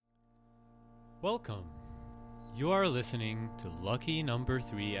Welcome. You are listening to lucky number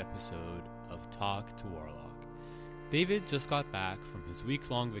 3 episode of Talk to Warlock. David just got back from his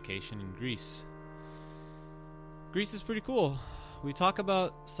week-long vacation in Greece. Greece is pretty cool. We talk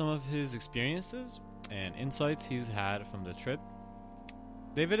about some of his experiences and insights he's had from the trip.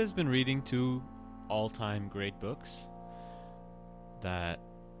 David has been reading 2 all-time great books that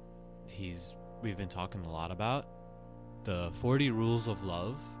we've been talking a lot about. The 40 Rules of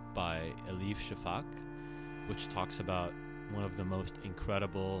Love by Elif Shafak, which talks about one of the most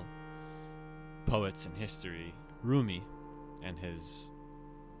incredible poets in history, Rumi, and his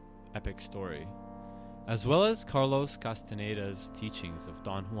epic story, as well as Carlos Castaneda's teachings of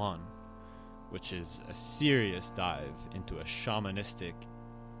Don Juan, which is a serious dive into a shamanistic,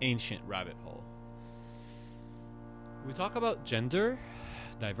 ancient rabbit hole. We talk about gender,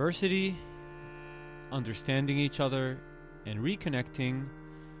 diversity, understanding each other, and reconnecting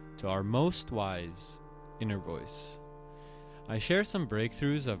to our most wise inner voice. I share some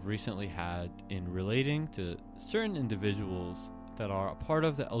breakthroughs I've recently had in relating to certain individuals that are a part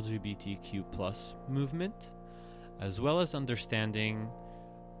of the LGBTQ+ movement, as well as understanding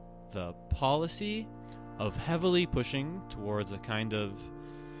the policy of heavily pushing towards a kind of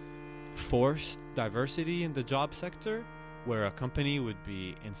forced diversity in the job sector, where a company would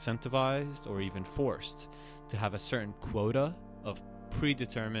be incentivized or even forced to have a certain quota of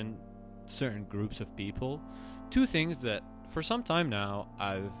predetermined certain groups of people. 2 things that for some time now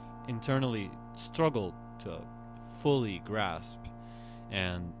I've internally struggled to fully grasp,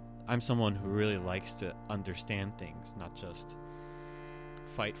 and I'm someone who really likes to understand things, not just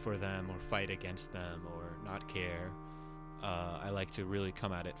fight for them or fight against them or not care. I like to really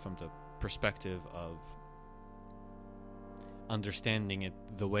come at it from the perspective of understanding it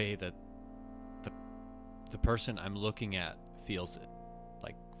the way that the person I'm looking at feels it,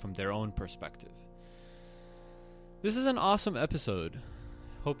 like from their own perspective. This is an awesome episode.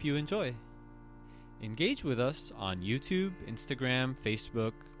 Hope you enjoy. Engage with us on YouTube, Instagram,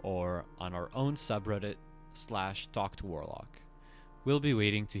 Facebook, or on our own subreddit /TalkToWarlock. We'll be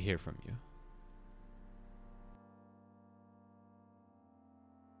waiting to hear from you.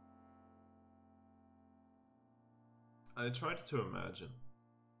 I tried to imagine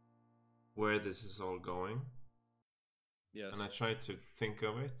where this is all going. Yes. And I tried to think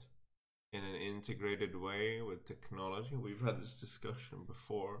of it in an integrated way with technology. We've had this discussion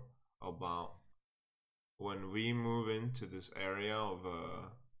before about when we move into this area of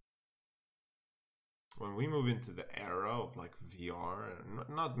when we move into the era of like VR,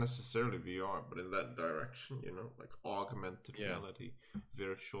 not necessarily VR, but in that direction, like augmented reality,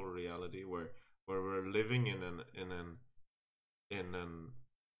 virtual reality, where we're living in an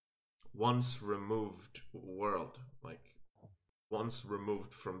once removed world, like once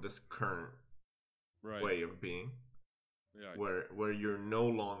removed from this current way of being, where you're no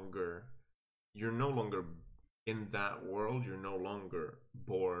longer in that world. You're no longer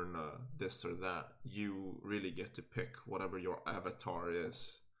born this or that. You really get to pick whatever your avatar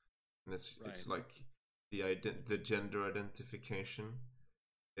is, and it's like the gender identification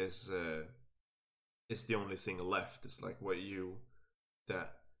is the only thing left. It's like what you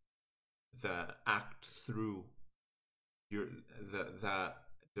that act through your that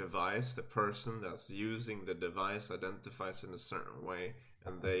device. The person that's using the device identifies in a certain way,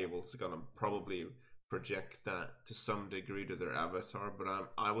 and they will gonna probably project that to some degree to their avatar.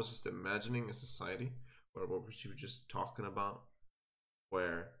 But I was just imagining a society where what you were just talking about,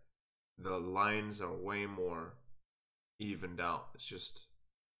 where the lines are way more evened out. It's just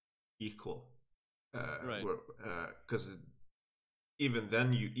equal. Because even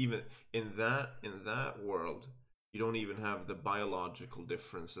then, even in that world, you don't even have the biological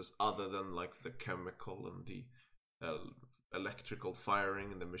differences other than like the chemical and the electrical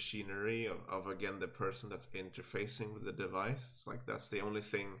firing and the machinery of again the person that's interfacing with the device. It's like that's the only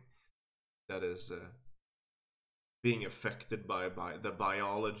thing that is being affected by the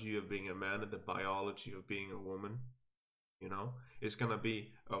biology of being a man and the biology of being a woman. It's gonna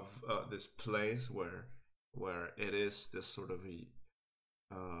be of this place where it is this sort of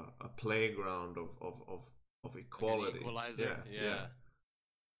a playground of equality, like an equalizer.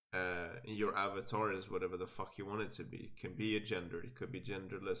 Your avatar is whatever the fuck you want it to be. It can be a gender, it could be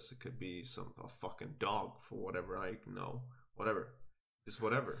genderless, it could be a fucking dog, for whatever I know. Whatever. It's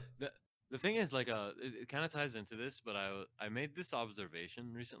whatever. The thing is, like, it kind of ties into this, but I made this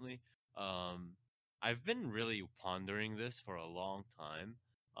observation recently. I've been really pondering this for a long time,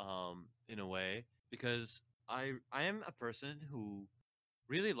 in a way, because I am a person who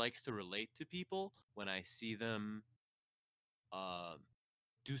really likes to relate to people when I see them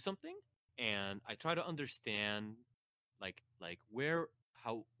do something. and I try to understand where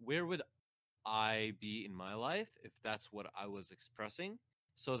would I be in my life if that's what I was expressing,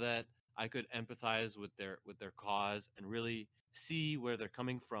 so that I could empathize with their cause and really see where they're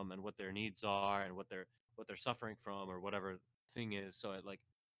coming from and what their needs are and what they're suffering from or whatever thing is. So it like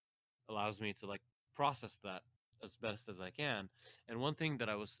allows me to like process that as best as I can. And one thing that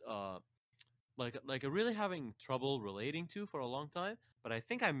I was really having trouble relating to for a long time, but I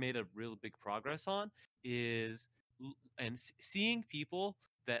think I made a real big progress on is seeing people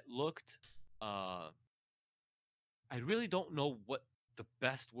that looked uh I really don't know what the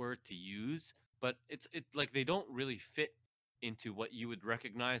best word to use, but it's like they don't really fit into what you would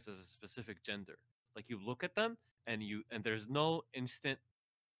recognize as a specific gender. Like you look at them and there's no instant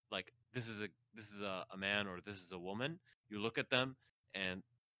like this is a man or this is a woman. You look at them and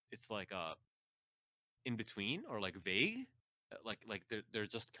it's like in between or like vague. Like they're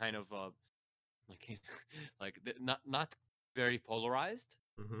just kind of like not very polarized.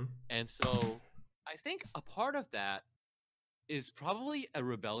 Mm-hmm. And so I think a part of that is probably a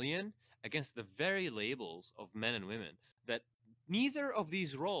rebellion against the very labels of men and women that neither of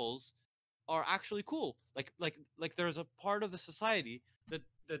these roles are actually cool. Like there's a part of the society that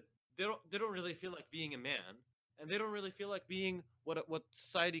they don't really feel like being a man, and they don't really feel like being what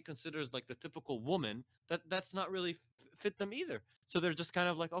society considers like the typical woman. That's not really fit them either. So they're just kind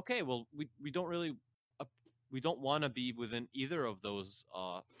of like, okay, well, we don't really uh, we don't want to be within either of those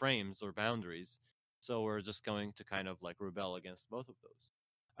frames or boundaries. So we're just going to kind of like rebel against both of those.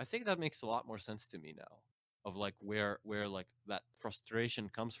 I think that makes a lot more sense to me now of like where like that frustration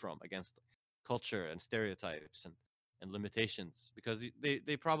comes from against culture and stereotypes and limitations because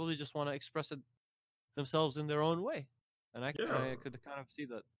they probably just want to express it themselves in their own way. And Yeah, I could kind of see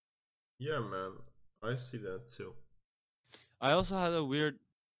that. yeah, man. I see that too. I also had a weird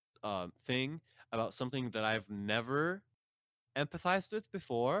thing about something that I've never empathized with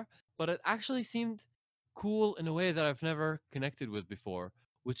before, but it actually seemed cool in a way that I've never connected with before,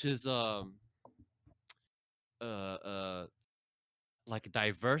 which is uh uh like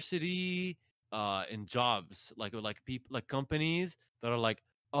diversity in jobs, like people like companies that are like,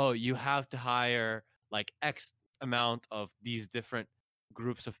 oh, you have to hire like X amount of these different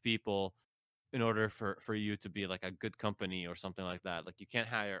groups of people in order for you to be like a good company or something like that. Like you can't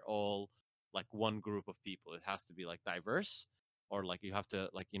hire all like one group of people. It has to be like diverse, or like you have to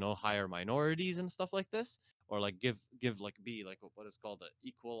like hire minorities and stuff like this, or like give like be like what is called an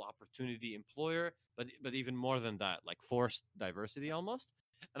equal opportunity employer, but even more than that, like forced diversity almost.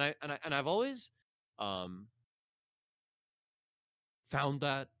 And I've always um found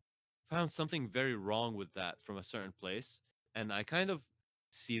that found something very wrong with that from a certain place, and I kind of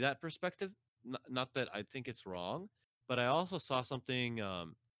see that perspective. Not that I think it's wrong, but I also saw something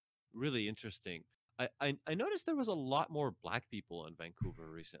really interesting. I noticed there was a lot more black people in Vancouver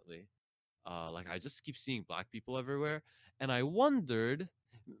recently. Like I just keep seeing black people everywhere, and I wondered,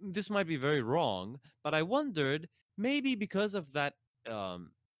 this might be very wrong, but I wondered maybe because of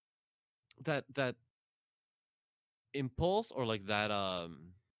um that impulse or like that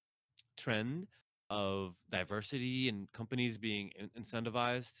trend of diversity and companies being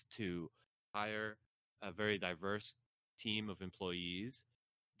incentivized to hire a very diverse team of employees,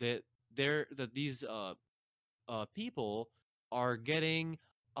 that these people are getting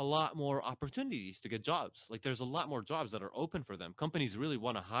a lot more opportunities to get jobs. Like there's a lot more jobs that are open for them. Companies really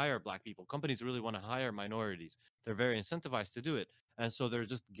want to hire black people. Companies really want to hire minorities. They're very incentivized to do it. And so they're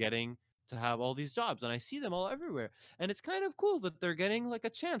just getting to have all these jobs, and I see them all everywhere. And it's kind of cool that they're getting like a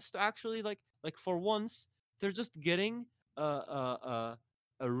chance to actually like for once they're just getting a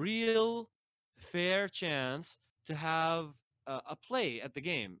real fair chance to have a play at the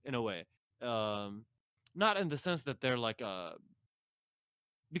game in a way. Um Not in the sense that they're like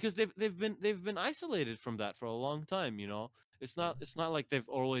because they've been isolated from that for a long time, you know. It's not like they've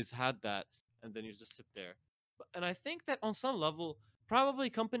always had that and then you just sit there. And I think that on some level probably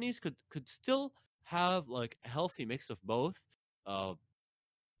companies could still have like a healthy mix of both uh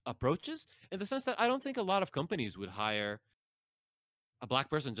approaches, in the sense that I don't think a lot of companies would hire a black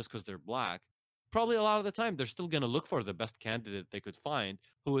person just because they're black. Probably a lot of the time they're still going to look for the best candidate they could find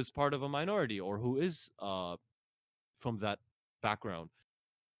who is part of a minority or who is from that background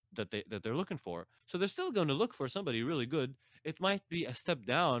that they're looking for. So they're still going to look for somebody really good. It might be a step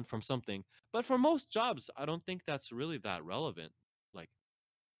down from something, but for most jobs, I don't think that's really that relevant.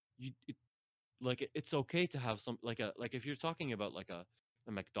 Like it's okay to have some like if you're talking about like a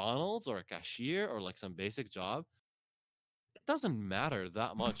McDonald's or a cashier or like some basic job, it doesn't matter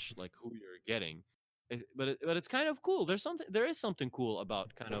that much like who you're getting. But it's kind of cool. There is something cool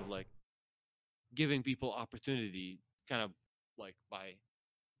about kind of like giving people opportunity, kind of like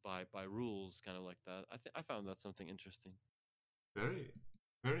by rules, kind of like that. I found that something interesting. Very,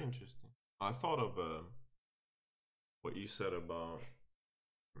 very interesting. I thought of what you said about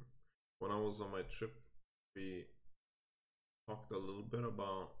when I was on my trip. We talked a little bit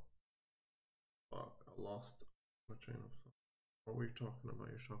about. Fuck, I lost my train of thought. What were you talking about?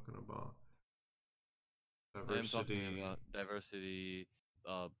 You're talking about I'm talking diversity. about diversity,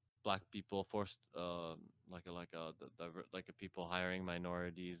 black people forced, like a people hiring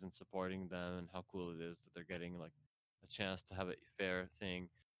minorities and supporting them, and how cool it is that they're getting like a chance to have a fair thing.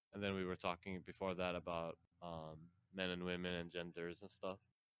 And then we were talking before that about men and women and genders and stuff.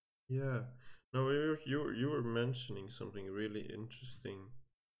 Yeah. No, you were mentioning something really interesting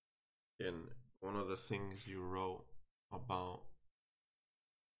in one of the things you wrote about.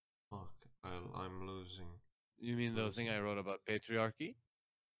 Fuck, I'm losing. You mean the thing Losing. I wrote about patriarchy,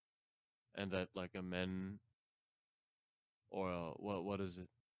 and that like a men, or what is it,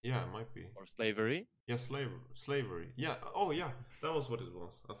 Yeah, it might be. or slavery? Yeah, slavery. Yeah. Oh, yeah. That was what it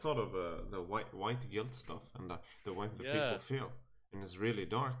was. I thought of the white guilt stuff and the way the people Yeah. feel, and it's really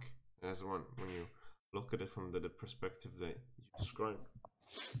dark. As when you look at it from the perspective that you described.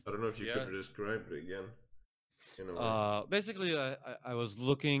 I don't know if you Yeah. could describe it again. In a way. Basically, I was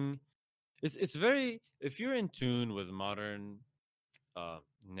looking. It's very, if you're in tune with modern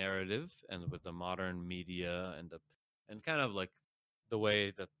narrative and with the modern media and kind of like the way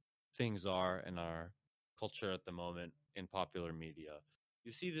that things are in our culture at the moment in popular media,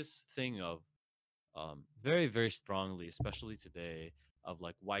 you see this thing of very very strongly, especially today, of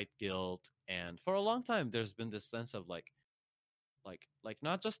like white guilt. And for a long time there's been this sense of like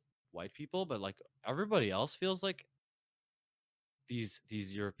not just white people, but like everybody else feels like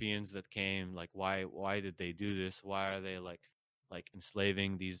these Europeans that came, like why did they do this? Why are they like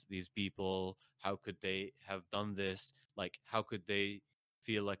enslaving these people? How could they have done this? Like how could they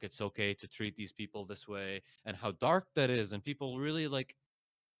feel like it's okay to treat these people this way? And how dark that is, and people really like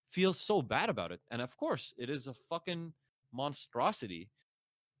feel so bad about it. And of course, it is a fucking monstrosity.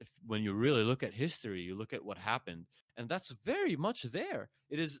 If when you really look at history, you look at what happened, and that's very much there.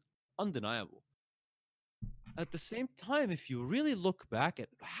 It is undeniable. At the same time, if you really look back at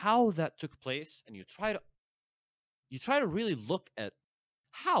how that took place, and you try to really look at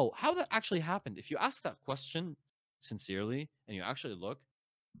how that actually happened, if you ask that question sincerely and you actually look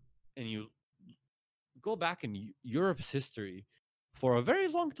and you go back in Europe's history for a very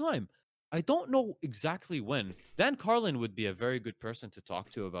long time. I don't know exactly when. Dan Carlin would be a very good person to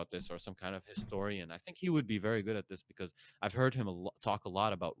talk to about this, or some kind of historian. I think he would be very good at this because I've heard him talk a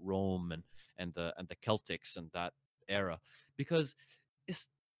lot about Rome and the Celtics and that era. Because it's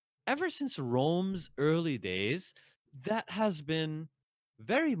ever since Rome's early days, that has been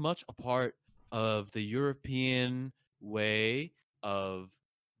very much a part of the European way of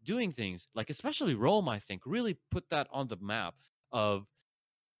doing things. Like, especially Rome, I think, really put that on the map of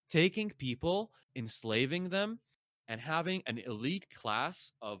taking people, enslaving them, and having an elite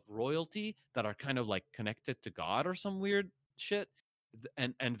class of royalty that are kind of like connected to God or some weird shit.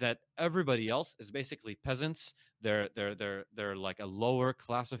 And that everybody else is basically peasants. They're like a lower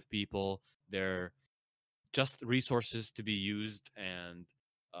class of people. They're just resources to be used, and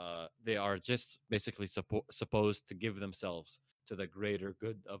they are just basically supposed to give themselves to the greater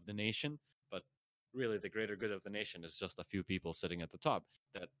good of the nation. But really, the greater good of the nation is just a few people sitting at the top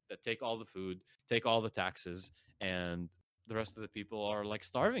that take all the food, take all the taxes, and the rest of the people are like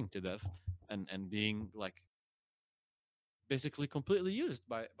starving to death and being like basically completely used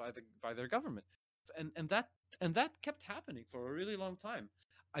by their government. And that kept happening for a really long time.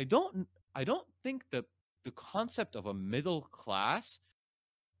 I don't think that the concept of a middle class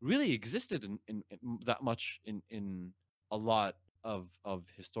really existed in that much in a lot of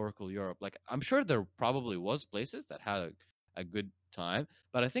historical Europe. Like, I'm sure there probably was places that had a good time,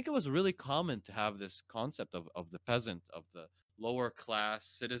 but I think it was really common to have this concept of the peasant, of the lower class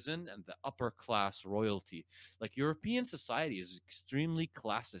citizen, and the upper class royalty. Like, European society is extremely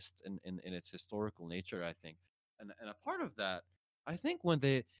classist in its historical nature, I think. And a part of that, I think, when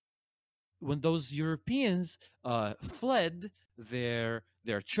those Europeans fled their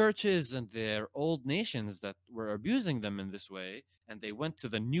churches and their old nations that were abusing them in this way, and they went to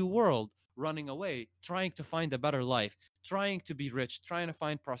the new world, running away, trying to find a better life, trying to be rich, trying to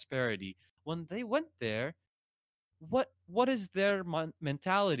find prosperity. When they went there, what is their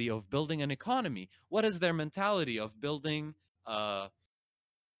mentality of building an economy? What is their mentality of building uh,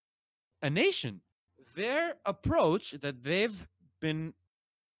 a nation? Their approach that they've been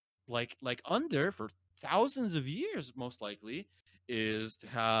like under for thousands of years most likely is to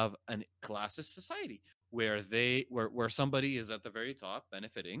have a classist society where somebody is at the very top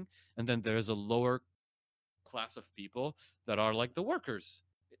benefiting, and then there's a lower class of people that are like the workers.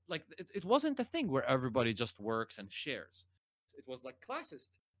 Like it wasn't a thing where everybody just works and shares. It was like classist,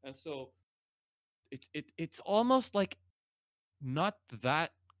 and so it's almost like not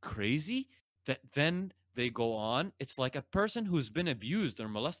that crazy that then they go on. It's like a person who's been abused or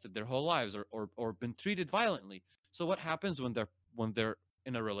molested their whole lives, or been treated violently. So what happens when they're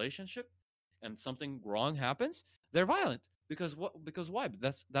in a relationship and something wrong happens? They're violent because why?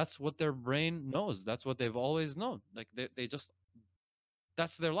 That's what their brain knows. That's what they've always known. Like they just,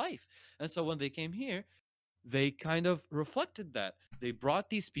 that's their life. And so when they came here, they kind of reflected that. They brought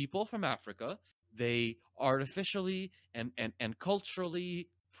these people from Africa. They artificially and culturally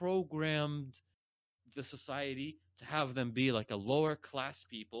programmed the society to have them be like a lower class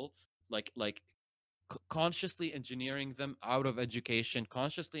people, like consciously engineering them out of education,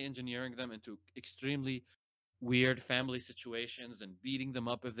 consciously engineering them into extremely weird family situations, and beating them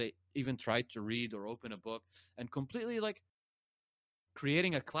up if they even tried to read or open a book, and completely like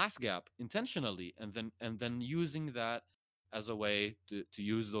creating a class gap intentionally, and then using that as a way to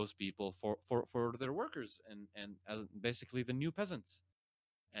use those people for their workers, and as basically the new peasants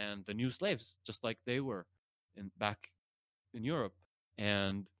and the new slaves, just like they were in back in Europe.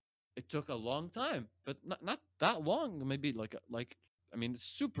 And it took a long time, but not that long. Maybe like I mean, it's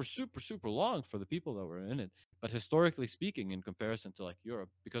super super super long for the people that were in it. But historically speaking, in comparison to like Europe,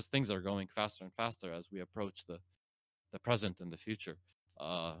 because things are going faster and faster as we approach the present and the future.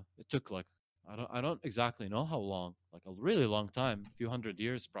 It took like I don't exactly know how long, like a really long time, a few hundred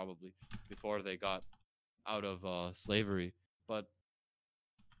years probably, before they got out of slavery. But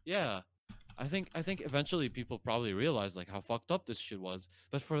yeah, I think eventually people probably realized like how fucked up this shit was.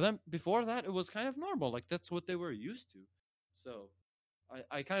 But for them before that, it was kind of normal. Like that's what they were used to. So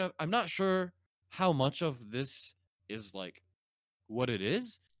I'm not sure how much of this is like what it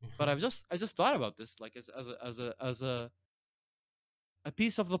is, but I just thought about this like as a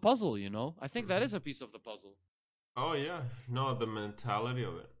piece of the puzzle, you know? I think that is a piece of the puzzle. Oh yeah, no, the mentality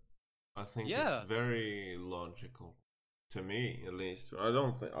of it. I think it's Yeah, very logical to me, at least. I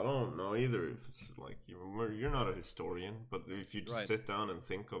don't know either if it's like you're not a historian, but if you just right. sit down and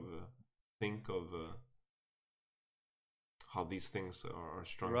think of how these things are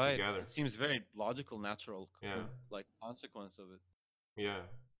strung Right. together. It seems very logical, natural, Yeah, like consequence of it. yeah.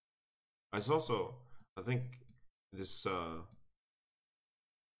 It's also, I think this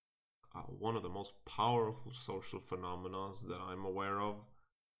one of the most powerful social phenomena that I'm aware of,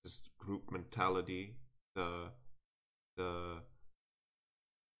 this group mentality, the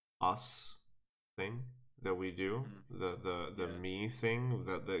us thing that we do, Mhm. the Yeah. me thing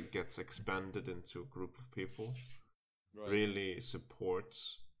that gets expanded into a group of people, Right. really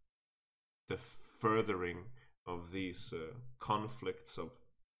supports the furthering of these conflicts of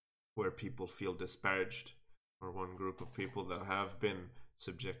where people feel disparaged, or one group of people that have been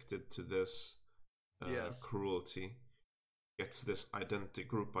subjected to this Yes. cruelty gets this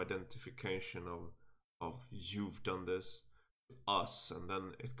group identification of you've done this to us, and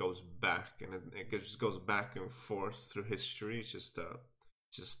then it goes back, and it just goes back and forth through history. It's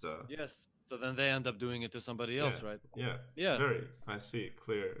just Yes. So then they end up doing it to somebody yeah, else, right? yeah. It's Yeah. very, I see it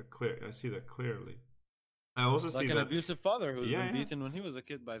clear. I see that clearly. I also see Like an that, abusive father who's yeah, been yeah. beaten when he was a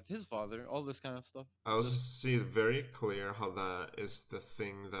kid by his father, all this kind of stuff. I also Just see it very clear how that is the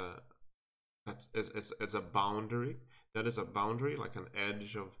thing it's a boundary. That is a boundary, like an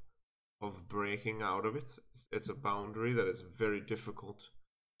edge of breaking out of it. It's a boundary that is very difficult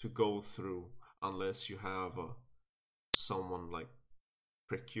to go through unless you have someone like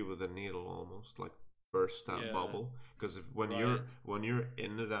prick you with a needle, almost like burst that yeah. bubble. Because if Right. when you're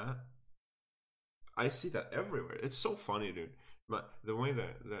into that, I see that everywhere. It's so funny, dude. But the way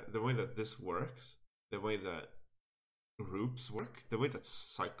that this works, the way that groups work, the way that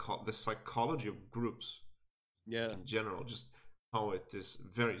the psychology of groups Yeah. in general, just how it is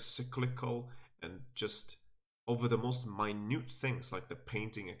very cyclical, and just over the most minute things, like the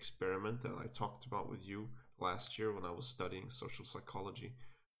painting experiment that I talked about with you last year when I was studying social psychology,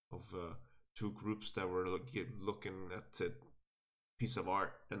 of two groups that were looking at a piece of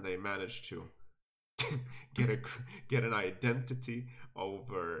art, and they managed to get a get an identity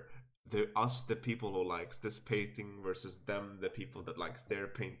over the people who likes this painting versus them, the people that likes their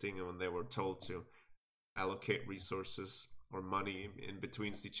painting. And when they were told to allocate resources or money in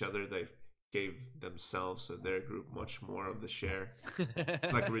between each other, they gave themselves and their group much more of the share.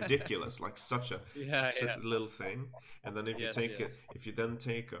 It's like ridiculous, like such a Yeah, yeah. little thing. And then Yes, yes. if you then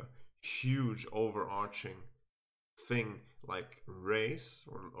take a huge overarching thing like race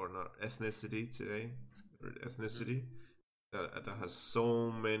or not ethnicity today, or ethnicity that has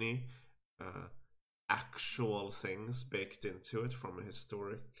so many uh, actual things baked into it from a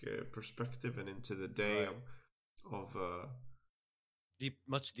historic perspective and into the day Right. of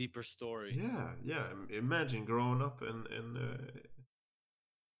Much deeper story. yeah. Imagine growing up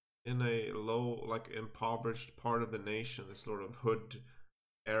in a low, like impoverished part of the nation, this sort of hood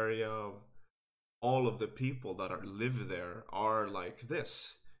area of all of the people that are live there are like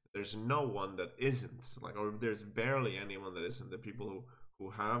this. There's no one that isn't, like, or there's barely anyone that isn't. The people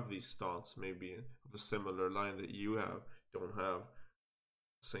who have these thoughts, maybe of a similar line that you have, don't have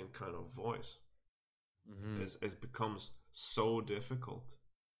the same kind of voice. Hmm. It becomes so difficult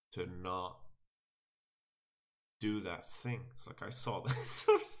to not do that thing. It's like I saw that. It's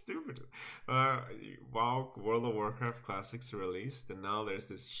so stupid. WoW World of Warcraft Classics released, and now there's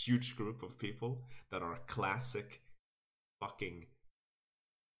this huge group of people that are classic fucking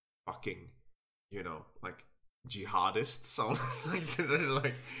fucking, like jihadists. So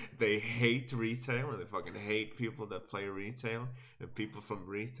like they hate retail and they fucking hate people that play retail, and people from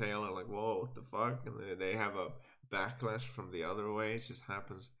retail are like, whoa, what the fuck? And they have a backlash from the other way. It just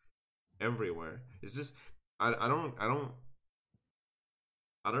happens everywhere. Is this I don't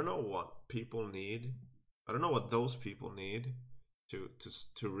know what people need. I don't know what those people need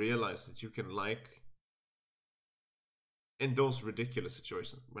to realize that you can, like, in those ridiculous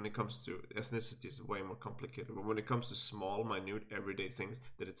situations. When it comes to ethnicity, it's way more complicated. But when it comes to small, minute, everyday things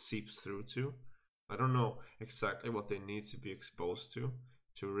that it seeps through to, I don't know exactly what they need to be exposed to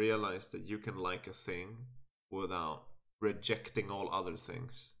realize that you can like a thing without rejecting all other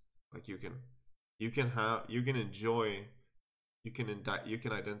things. Like you can enjoy, you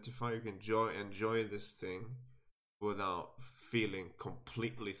can identify, you can enjoy this thing without feeling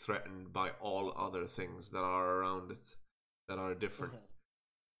completely threatened by all other things that are around it that are different,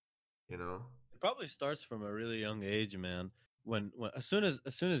 you know. It probably starts from a really young age, man. When as soon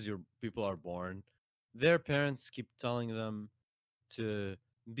as your people are born, their parents keep telling them to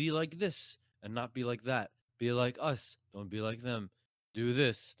be like this and not be like that. Be like us, don't be like them. Do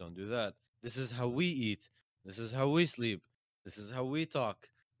this, don't do that. This is how we eat. This is how we sleep. This is how we talk.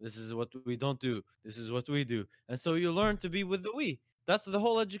 This is what we don't do. This is what we do. And so you learn to be with the we. That's the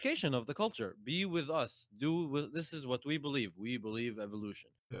whole education of the culture. Be with us. This is what we believe. We believe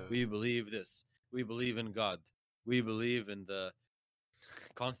evolution. Yeah, We believe this. We believe in God. We believe in the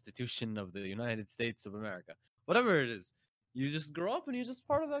Constitution of the United States of America. Whatever it is, you just grow up and you're just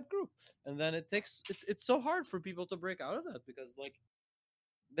part of that group. And then it's so hard for people to break out of that because like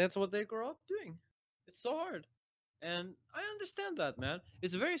that's what they grow up doing. It's so hard. And I understand that, man.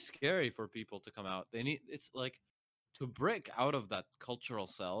 It's very scary for people to come out. It's like to break out of that cultural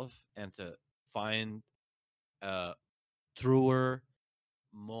self and to find a truer,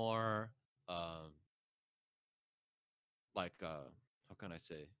 more um like how can I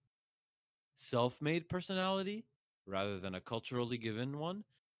say, self-made personality rather than a culturally given one.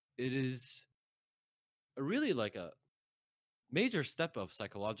 It is a really like a major step of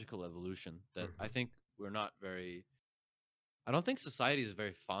psychological evolution that I hmm, think we're not very I don't think society is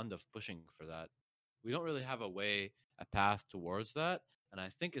very fond of pushing for that. We don't really have a path towards that, and I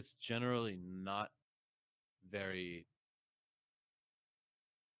think it's generally not very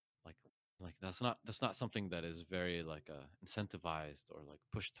like that's not something that is very like incentivized or like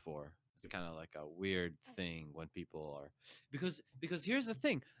pushed for. It's kind of like a weird thing when people are because here's the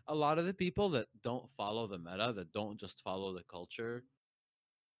thing: a lot of the people that don't follow the meta, that don't just follow the culture,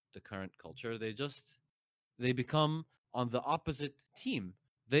 the current culture, they become on the opposite team.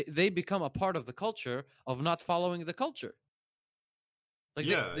 They become a part of the culture of not following the culture. Like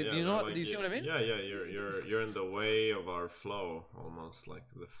yeah, do yeah. you They're know? like, Do you see what I mean? yeah, yeah. You're in the way of our flow, almost like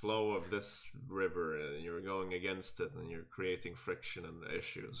the flow of this river, and you're going against it, and you're creating friction and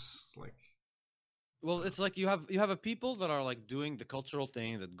issues. Like, Well, it's like you have a people that are like doing the cultural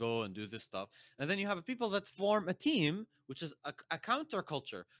thing that go and do this stuff, and then you have a people that form a team, which is a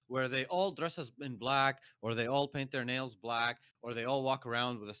counterculture where they all dress as in black, or they all paint their nails black, or they all walk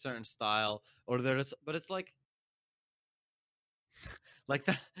around with a certain style, or there's but it's like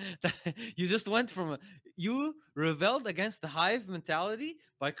that, that you just went from you rebelled against the hive mentality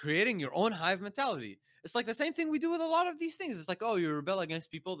by creating your own hive mentality. It's like the same thing we do with a lot of these things. It's like, oh, you rebel against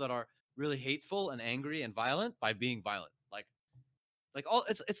people that are really hateful and angry and violent by being violent. Like all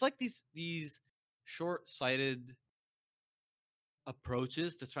it's like these short-sighted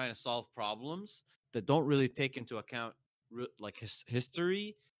approaches to trying to solve problems that don't really take into account like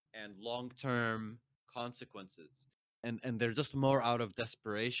history and long-term consequences, and they're just more out of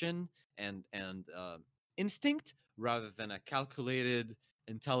desperation and instinct rather than a calculated,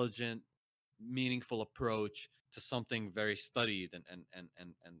 intelligent, meaningful approach to something very studied and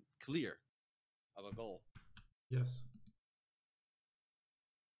clear of a goal. Yes.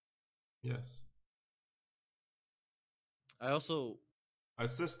 Yes. I also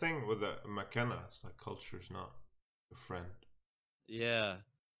It's this thing with the McKenna. It's like culture's not your friend. yeah.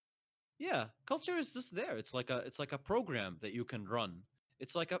 Yeah, culture is just there. It's like a program that you can run.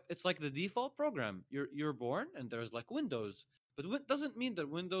 It's like the default program. You're born and there's like Windows, but it doesn't mean that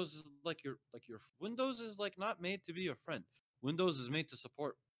Windows is like your Windows is like not made to be your friend. Windows is made to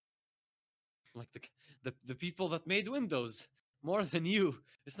support like the people that made Windows more than you.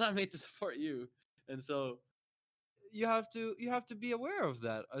 It's not made to support you, and so you have to be aware of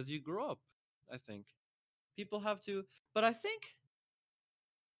that as you grow up. I think people have to, but I think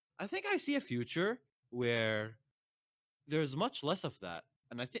I see a future where there's much less of that.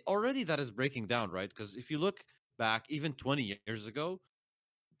 And I think already that is breaking down, right? Because if you look back even 20 years ago,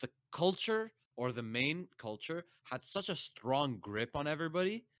 the culture or the main culture had such a strong grip on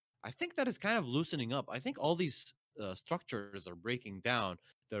everybody. I think that is kind of loosening up. I think all these structures are breaking down,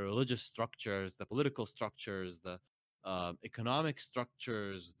 the religious structures, the political structures, the economic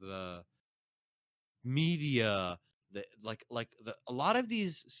structures, the media, the the a lot of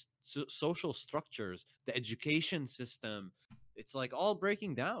these social structures, the education system, it's like all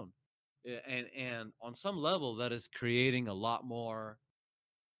breaking down. And on some level that is creating a lot more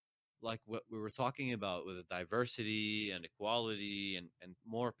like what we were talking about with the diversity and equality and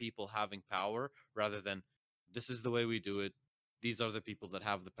more people having power rather than this is the way we do it, these are the people that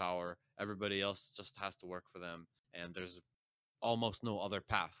have the power, everybody else just has to work for them, and there's almost no other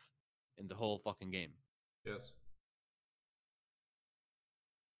path in the whole fucking game. Yes.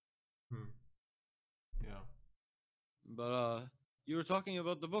 Yeah. But you were talking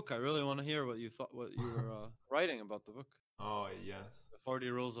about the book. I really want to hear what you thought, what you were writing about the book, Oh yes. The 40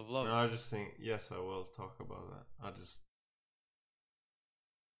 Rules of Love. No, I just think yes, I will talk about that.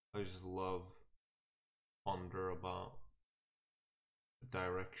 I just love ponder about the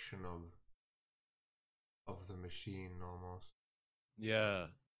direction of the machine almost. Yeah,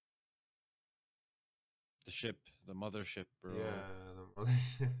 the ship, the mothership, bro. Yeah, the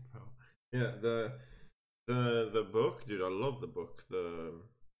mothership, bro. Yeah, the book, dude. I love the book. The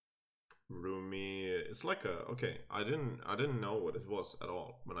Rumi. It's like a okay. I didn't know what it was at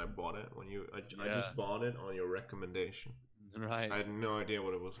all when I bought it. I Yeah. just bought it on your recommendation. Right. I had no idea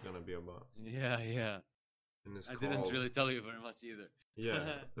what it was gonna be about. Yeah. And it's I called didn't really tell you very much either.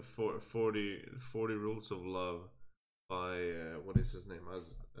 yeah, the 40 Rules of Love by what is his name?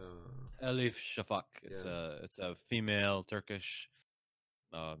 As Elif Shafak. Yes. It's a female Turkish,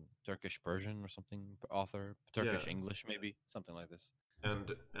 Turkish Persian or something author, Turkish Yeah. English maybe something like this.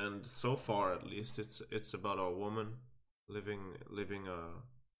 and so far at least it's about a woman living a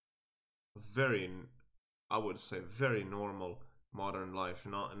very, I would say, very normal modern life.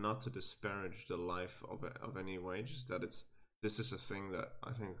 Not to disparage the life of any way, just that this is a thing that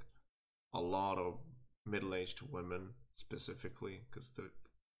I think a lot of middle-aged women specifically,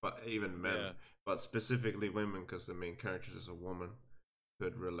 but even men, Yeah. but specifically women, because the main character is a woman,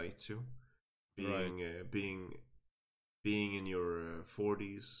 could relate to being in your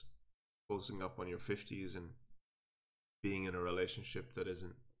 40s, closing up on your 50s, and being in a relationship that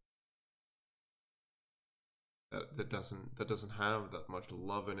isn't that doesn't have that much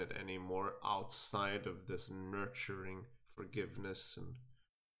love in it anymore, outside of this nurturing forgiveness and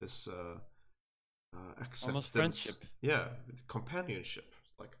this acceptance. Almost friendship. Yeah, it's companionship.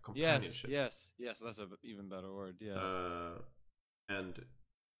 It's like a companionship. Yes. That's a even better word. Yeah. And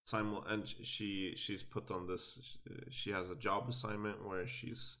she's put on this. She has a job assignment where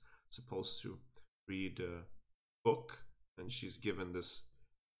she's supposed to read a book, and she's given this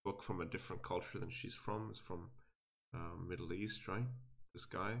book from a different culture than she's from. It's from Middle East, right? This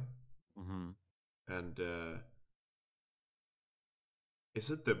guy. Mm-hmm. And is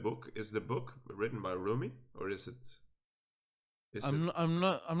the book written by Rumi, or is it? I'm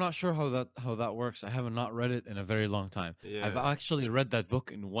not sure how that works. I have not read it in a very long time. Yeah. I've actually read that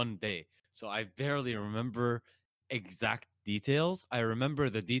book in one day, so I barely remember exact details. I remember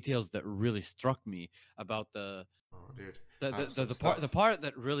the details that really struck me about the Oh, dude. the part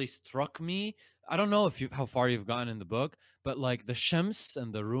that really struck me. I don't know how far you've gotten in the book, but like the Shams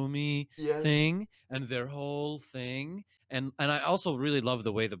and the Rumi Yes. thing and their whole thing, and I also really love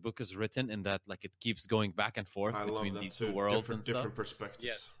the way the book is written in that like it keeps going back and forth I between love that these too. two worlds and stuff. Different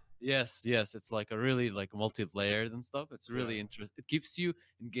perspectives. Yes. It's like a really like multi-layered and stuff. It's really interesting. It keeps you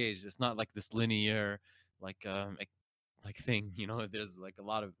engaged. It's not like this linear like like thing. You know, there's like a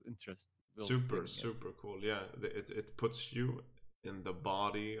lot of interest Super, thing. Yeah. super cool. Yeah, it puts you in the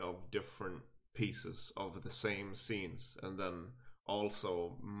body of different pieces of the same scenes, and then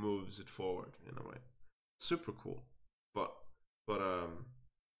also moves it forward in a way. Super cool. But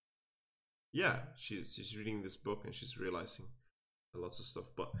yeah, she's reading this book and she's realizing lots of stuff.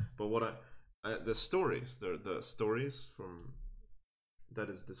 But what the stories, the stories from that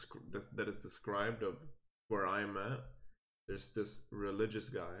is described of where I'm at. There's this religious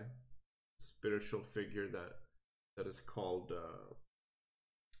guy, spiritual figure that is called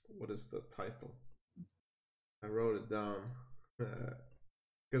what is the title? I wrote it down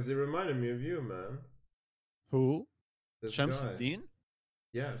because it reminded me of you, man. Who? This guy. Shamsuddin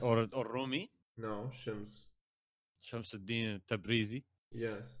Yes. or Rumi? No, Shims. Shamsuddin Tabrizi.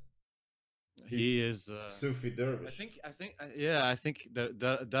 Yes. He is Sufi dervish. I think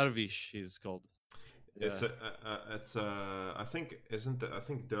Darvish he's called. Yeah. I think I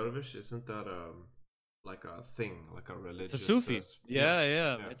think dervish isn't that like a thing, like a religious. It's a Sufi.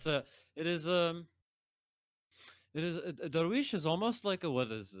 Yes. Yeah. It is a Darwish is almost like a what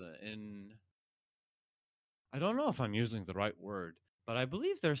is in. I don't know if I'm using the right word, but I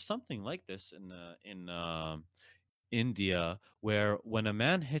believe there's something like this in India, where when a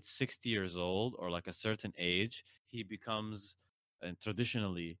man hits 60 years old or like a certain age, he becomes, and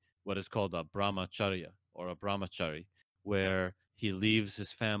traditionally, what is called a brahmacharya or a brahmachari, where he leaves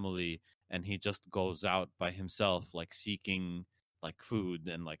his family and he just goes out by himself, like seeking like food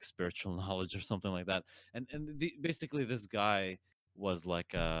and like spiritual knowledge or something like that. Basically, this guy was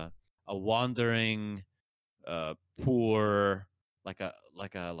like a wandering poor, like a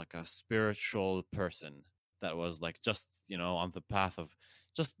spiritual person that was like just on the path of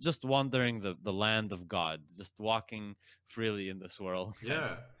just wandering the land of God, just walking freely in this world.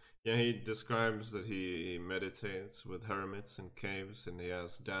 Yeah. Yeah, he describes that he meditates with hermits in caves, and he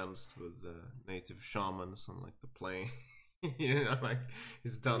has danced with native shamans on like the plain. Like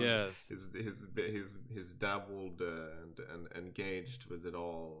he's done. Yes. He's dabbled and engaged with it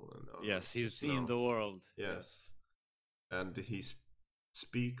all. And, yes, he's seen the world. Yes, and he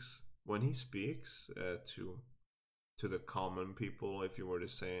speaks when he speaks to the common people. If you were to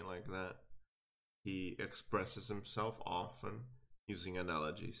say it like that, he expresses himself often using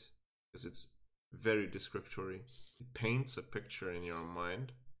analogies because it's very descriptory. He paints a picture in your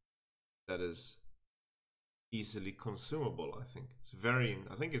mind that is easily consumable. I think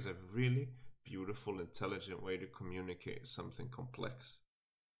it's a really beautiful, intelligent way to communicate something complex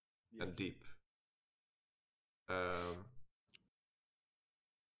and deep. I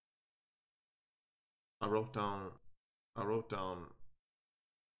wrote down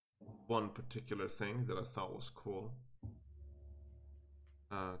one particular thing that I thought was cool,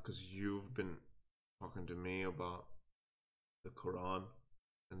 because you've been talking to me about the Quran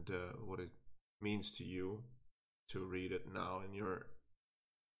and what it means to you to read it now in your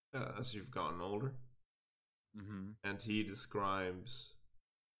as you've gotten older. Mm-hmm. And he describes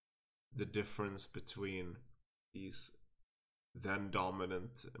the difference between these then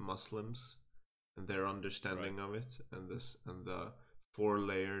dominant Muslims and their understanding of it, and the 4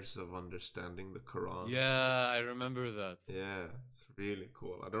 layers of understanding the Quran. Yeah, I remember that. Yeah, it's really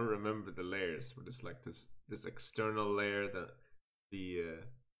cool. I don't remember the layers, but it's like this external layer that the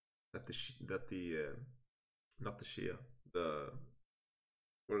not the Shia,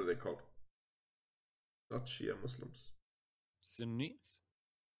 what are they called? Not Shia Muslims. Sunnis?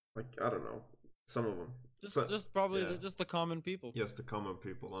 Like, I don't know. Some of them. Just probably just the common people. Yes, the common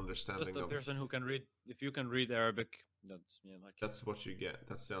people understanding. Just the person who can read. If you can read Arabic, that's what you get.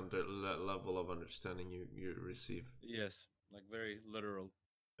 That's the level of understanding you receive. Yes, like very literal.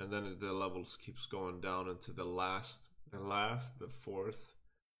 And then the levels keeps going down into the 4th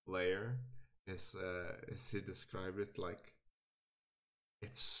layer is he described it like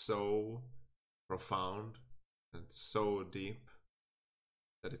it's so profound and so deep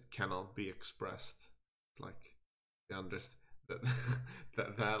that it cannot be expressed. It's like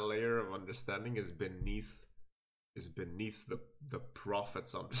that layer of understanding is beneath the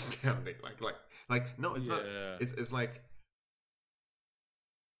prophet's understanding. Like no, it's not. It's like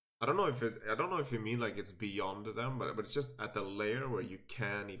I don't know if you mean like it's beyond them, but it's just at the layer where you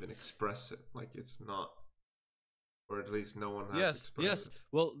can't even express it. Like it's not, or at least no one has expressed it.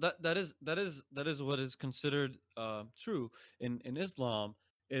 Well, that is what is considered true in Islam.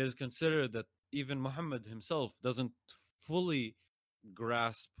 It is considered that even Muhammad himself doesn't fully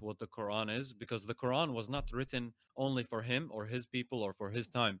grasp what the Quran is, because the Quran was not written only for him or his people or for his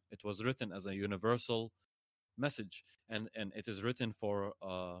time. It was written as a universal message, and it is written for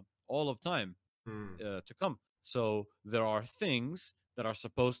all of time to come. So there are things that are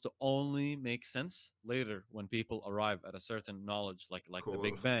supposed to only make sense later when people arrive at a certain knowledge, like the Cool.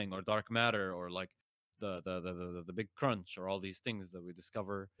 Big Bang or dark matter, or like the Big Crunch, or all these things that we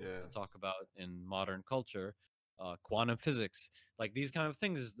discover and Yes. talk about in modern culture, quantum physics, like these kind of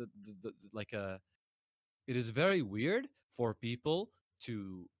things. Like it is very weird for people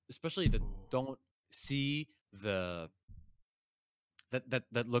to, especially that Oh. don't see the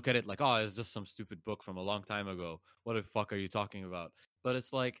that look at it like, oh, it's just some stupid book from a long time ago. What the fuck are you talking about? But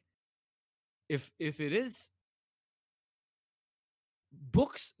it's like, if it is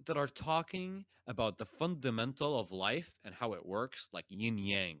books that are talking about the fundamental of life and how it works, like yin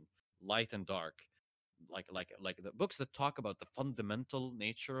yang, light and dark, like the books that talk about the fundamental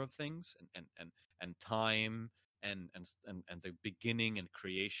nature of things, and time, and the beginning and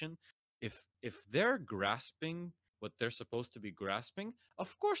creation, if they're grasping what they're supposed to be grasping,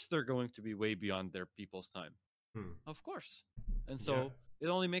 of course they're going to be way beyond their people's time, Hmm. of course. And Yeah. so it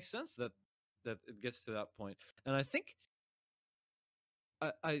only makes sense that it gets to that point. And I think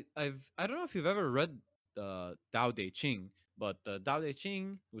I don't know if you've ever read the Tao Te Ching, but the Tao Te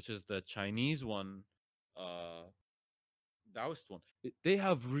Ching, which is the Chinese one, uh, Taoist one, they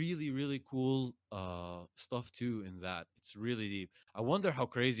have really cool stuff too in that. It's really deep. I wonder how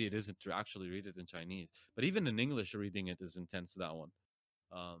crazy it is to actually read it in Chinese. But even in English, reading it is intense. That one,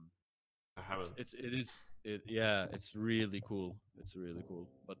 um, I haven't. yeah, it's really cool. It's really cool.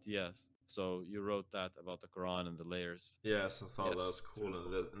 But yes, so you wrote that about the Quran and the layers. Yes, I thought Yes, that was it's cool, really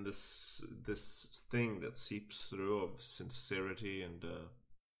and, cool. and this thing that seeps through of sincerity, and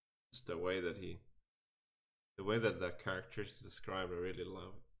just the way that that character is described, I really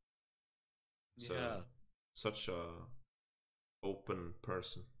love. So Yeah. such a open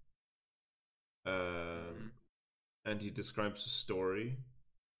person, Hmm. and he describes a story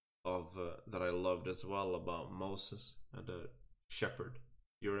of that I loved as well, about Moses and a shepherd.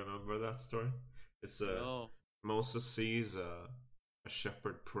 You remember that story? It's No. Moses sees a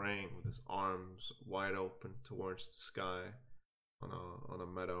shepherd praying with his arms wide open towards the sky on a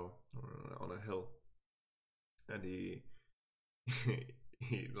meadow or on a hill, and he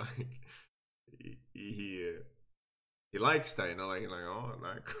like he likes that, you know, like oh,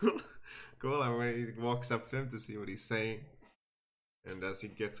 like cool, cool. And when he walks up to him to see what he's saying, and as he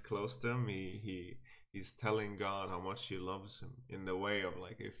gets close to him, he's telling God how much he loves him, in the way of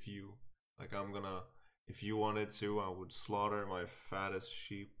like, if you wanted to, I would slaughter my fattest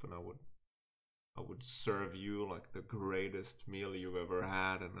sheep, and I would serve you like the greatest meal you've ever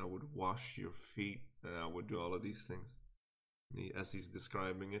had, and I would wash your feet, and I would do all of these things. As he's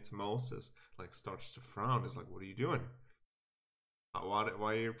describing it, Moses like starts to frown. He's like, "What are you doing? Why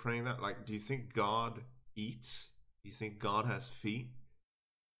are you praying that? Like, do you think God eats? Do you think God has feet?"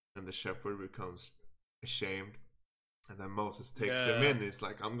 And the shepherd becomes ashamed, and then Moses takes him Yeah. in. He's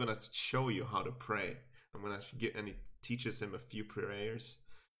like, "I'm gonna show you how to pray. I'm gonna get," and he teaches him a few prayers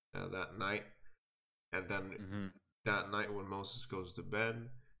that night. And then Hmm. that night, when Moses goes to bed,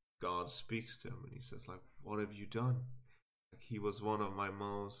 God speaks to him, and he says, like, "What have you done?" Like, he was one of my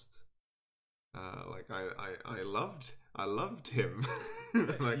most like I loved him.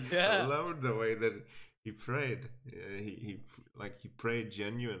 Like, I Yeah. loved the way that he prayed. He prayed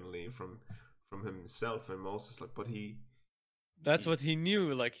genuinely from himself. And Moses, like, but That's he what he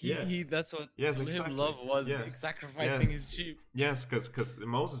knew. Like yeah, he that's what yes, to him exactly, love was, yes, yes, sacrificing his sheep. yes, because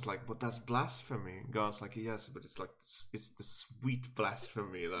Moses, like, but that's blasphemy. And God's like, yes, but it's like, it's the sweet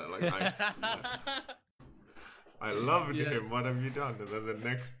blasphemy that, like, I loved him. Yes. What have you done? And then the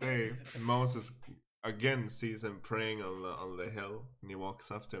next day, Moses again sees him praying on the hill, and he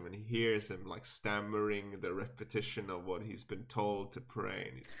walks up to him, and he hears him like stammering the repetition of what he's been told to pray,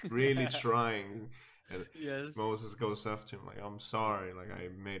 and he's really trying. And Yes. Moses goes up to him like, "I'm sorry, like, I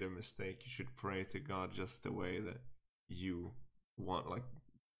made a mistake. You should pray to God just the way that you want. Like,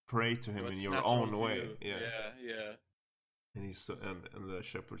 pray to Him in What's your natural own to way." you. Yeah. Yeah. And he's so, and the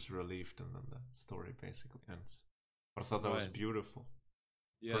shepherd's relieved, and then the story basically ends. But I thought that was Right. beautiful.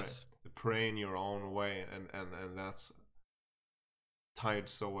 Yes. Pray in your own way, and that's tied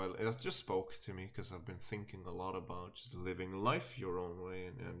so well. It just spoke to me, because I've been thinking a lot about just living life your own way,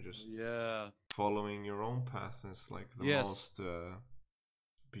 and just Yeah. following your own path is like the Yes. most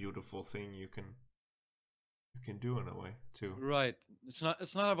beautiful thing you can do, in a way too. Right. It's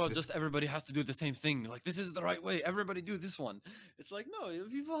not about This just everybody has to do the same thing. Like, this is the right way. Everybody do this one. It's like, no,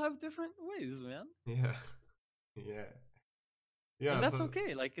 people have different ways, man. yeah, yeah, yeah. And I that's thought,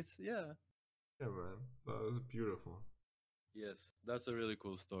 okay. Like, it's yeah. yeah, man, that was beautiful. Yes. That's a really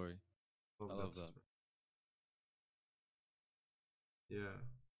cool story. I love that. Yeah.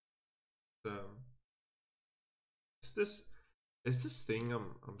 So, is this Is this thing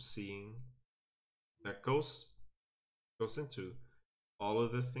I'm seeing that goes into all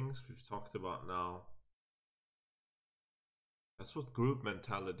of the things we've talked about now. That's what group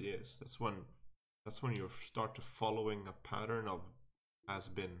mentality is. That's when you start to following a pattern of has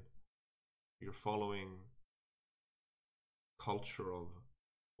been. You're following culture of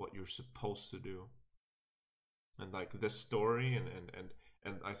what you're supposed to do. And like this story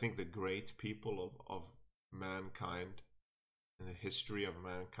and I think the great people of mankind and the history of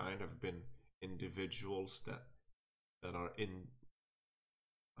mankind have been individuals that are in.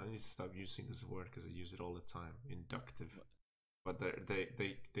 I need to stop using this word because I use it all the time. Inductive, but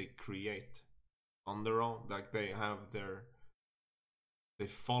they create on their own. Like they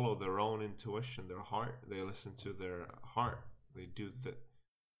follow their own intuition, their heart. They listen to their heart. They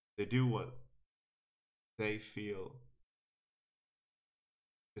do what they feel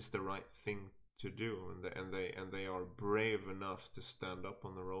is the right thing to do, and they are brave enough to stand up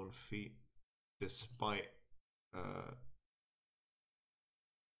on their own feet despite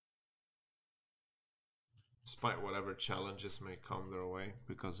despite whatever challenges may come their way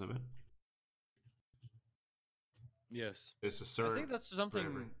because of it. Yes, There's a I certain think that's something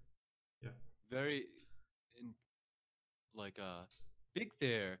bravery. Yeah. very in, like big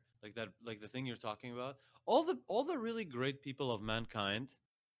there, like that, like the thing you're talking about. All the really great people of mankind,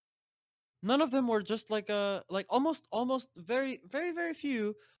 none of them were just like almost very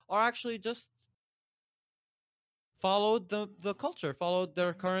few are actually just followed the culture, followed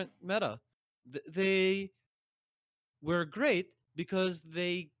their current meta. They were great because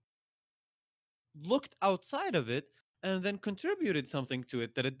they looked outside of it and then contributed something to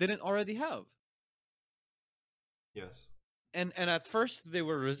it that it didn't already have. Yes. And at first they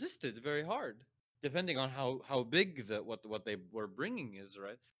were resisted very hard, depending on how big what they were bringing is,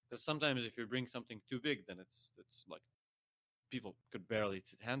 right? Because sometimes if you bring something too big, then it's like people could barely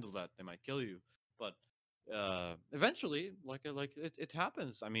handle that. They might kill you. But eventually, it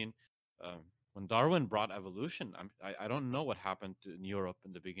happens. I mean, when Darwin brought evolution, I don't know what happened in Europe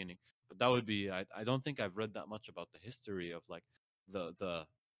in the beginning, but that would be I don't think I've read that much about the history of like the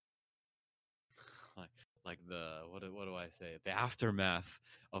like the what do I say, the aftermath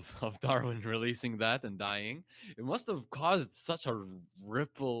of Darwin releasing that and dying. It must have caused such a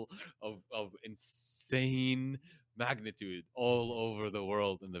ripple of insane magnitude all over the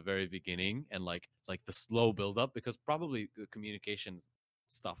world in the very beginning, and like the slow build up, because probably the communication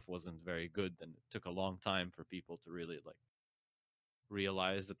stuff wasn't very good, and it took a long time for people to really like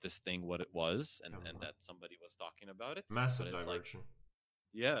realize that this thing what it was, and that somebody was talking about it. But Massive it's like, diversion.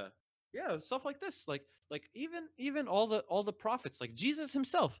 yeah, yeah, stuff like this, like even all the prophets, like Jesus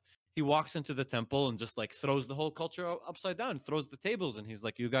himself, he walks into the temple and just like throws the whole culture upside down, throws the tables, and he's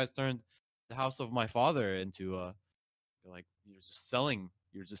like, "You guys turned the house of my father into like you're just selling,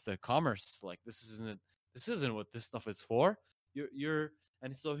 you're just a commerce. Like this isn't what this stuff is for. You're."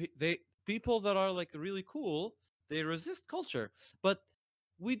 And so they people that are like really cool, they resist culture, but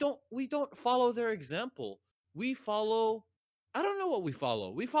we don't follow their example. We follow, I don't know what we follow.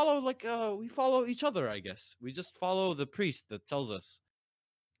 We follow each other, I guess. We just follow the priest that tells us.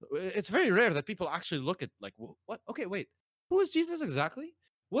 It's very rare that people actually look at like, what? Okay, wait. Who is Jesus exactly?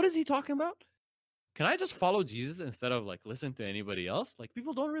 What is he talking about? Can I just follow Jesus instead of like listen to anybody else? Like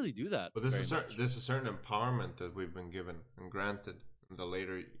people don't really do that But very much. there's a certain empowerment that we've been given and granted in the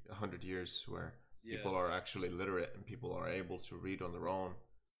later 100 years, where people Yes. are actually literate and people are able to read on their own,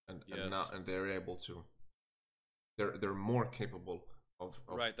 and now Yes. and they're able to they're more capable of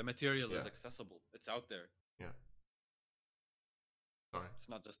Right. The material yeah. is accessible. It's out there. Yeah. Sorry. It's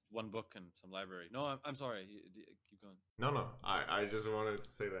not just one book and some library. No, I'm sorry. Keep going. No. I just wanted to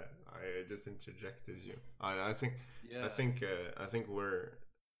say that. I just interjected you. I think Yeah. I think we're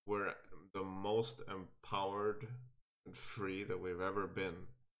the most empowered and free that we've ever been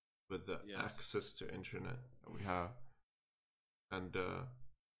with the Yes. access to internet that we have, and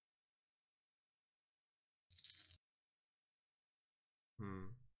hmm,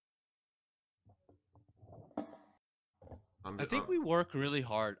 I think we work really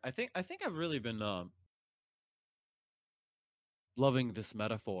hard. I think I've really been loving this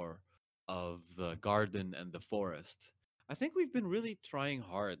metaphor of the garden and the forest. I think we've been really trying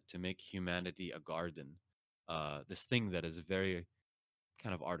hard to make humanity a garden. This thing that is very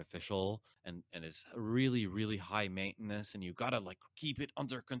kind of artificial and is really really high maintenance, and you gotta like keep it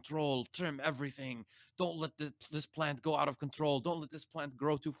under control, trim everything, don't let this plant go out of control, don't let this plant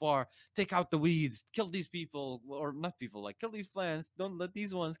grow too far, take out the weeds, kill these people, or not people, like kill these plants, don't let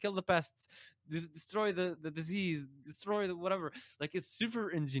these ones, kill the pests, destroy the disease, destroy the whatever. Like it's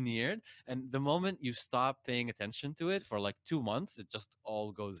super engineered, and the moment you stop paying attention to it for like 2 months, it just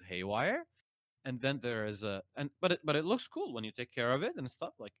all goes haywire. And then there is a and but it looks cool when you take care of it and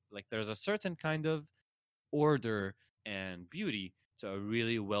stuff, like there's a certain kind of order and beauty to a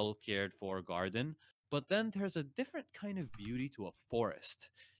really well cared for garden. But then there's a different kind of beauty to a forest,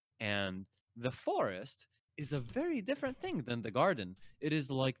 and the forest is a very different thing than the garden. It is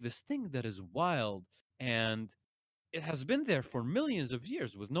like this thing that is wild, and it has been there for millions of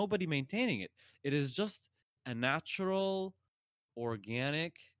years with nobody maintaining it. It is just a natural,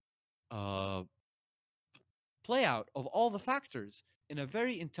 organic uh play out of all the factors in a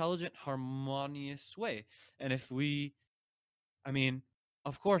very intelligent, harmonious way. And if we, I mean,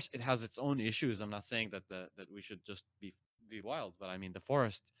 of course, it has its own issues. I'm not saying that that we should just be wild, but I mean, the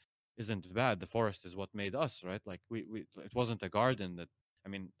forest isn't bad. The forest is what made us, right? Like we it wasn't a garden that. I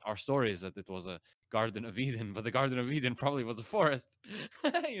mean, our story is that it was a Garden of Eden, but the Garden of Eden probably was a forest.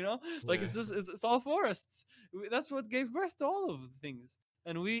 You know, like Yeah. it's all forests. That's what gave birth to all of the things,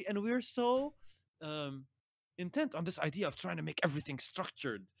 and we're so um intent on this idea of trying to make everything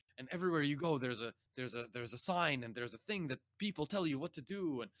structured, and everywhere you go there's a sign, and there's a thing that people tell you what to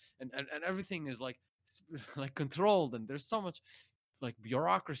do, and everything is like like controlled, and there's so much like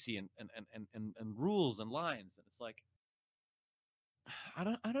bureaucracy and rules and lines, and it's like I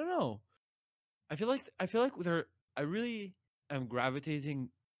don't know. I feel like there I really am gravitating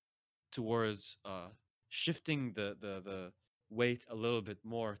towards shifting the weight a little bit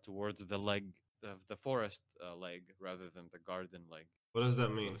more towards the leg of the forest leg rather than the garden leg, What does that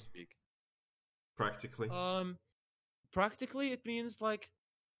so mean to speak. practically? Um, Practically, it means like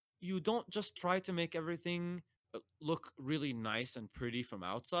you don't just try to make everything look really nice and pretty from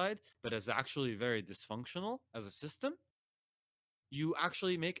outside, but is actually very dysfunctional as a system. You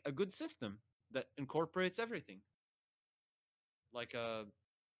actually make a good system that incorporates everything. Like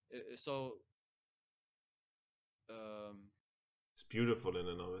so um It's beautiful in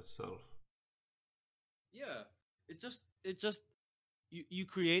and of itself. yeah, it just you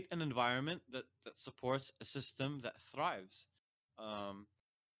create an environment that supports a system that thrives. Um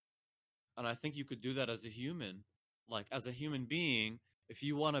and I think you could do that as a human. Like as a human being, if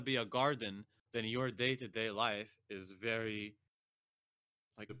you want to be a garden, then your day-to-day life is very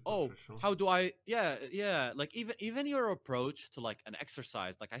like, oh, Superficial. how do I, yeah, like even your approach to like an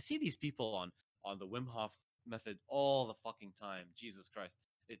exercise. Like I see these people on the Wim Hof method all the fucking time. Jesus Christ.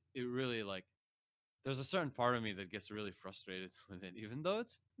 It really like there's a certain part of me that gets really frustrated with it, even though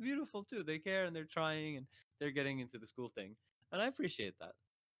it's beautiful too. They care and they're trying and they're getting into the school thing. And I appreciate that.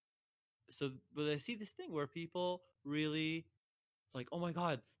 So but I see this thing where people really like, oh my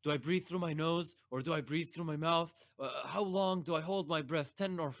god, do I breathe through my nose or do I breathe through my mouth? How long do I hold my breath?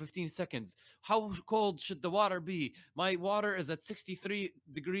 10 or 15 seconds. How cold should the water be? My water is at 63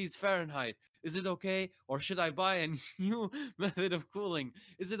 degrees Fahrenheit. Is it okay, or should I buy a new method of cooling?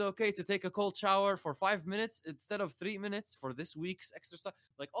 Is it okay to take a cold shower for 5 minutes instead of 3 minutes for this week's exercise?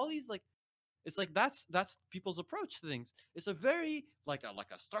 Like all these like it's like that's people's approach to things. It's a very like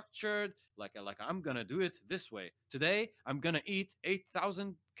a structured I'm gonna do it this way. Today I'm gonna eat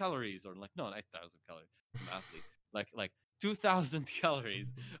 8,000 calories, or like no, not 8,000 calories. I'm an athlete. Like 2,000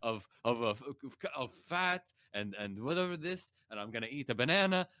 calories of fat and whatever this, and I'm gonna eat a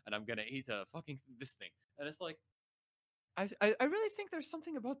banana, and I'm gonna eat a fucking this thing, and it's like I really think there's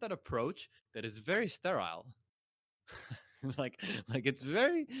something about that approach that is very sterile. like it's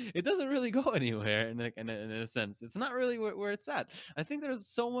very it doesn't really go anywhere in a sense. It's not really where it's at. I think there's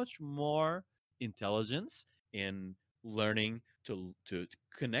so much more intelligence in learning to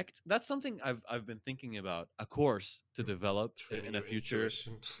connect. That's something I've been thinking about, a course to develop Training in a your future.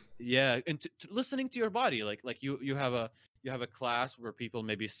 intuition. Yeah, and to listening to your body, like you have a class where people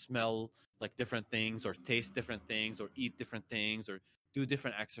maybe smell like different things, or taste different things, or eat different things, or do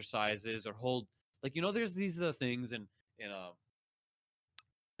different exercises, or hold like there's these things, and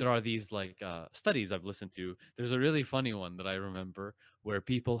there are these like studies I've listened to. There's a really funny one that I remember where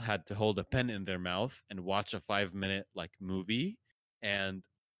people had to hold a pen in their mouth and watch a 5 minute like movie, and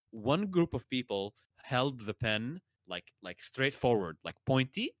one group of people held the pen like straight forward, like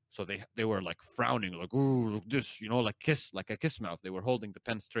pointy. So they were like frowning, like ooh, look this, like kiss, like a kiss mouth. They were holding the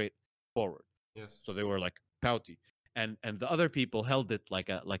pen straight forward, Yes. so they were like pouty. and the other people held it like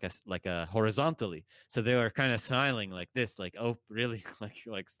a horizontally, so they were kind of smiling like this, like, oh really,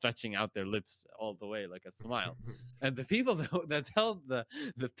 like stretching out their lips all the way like a smile. And the people that held the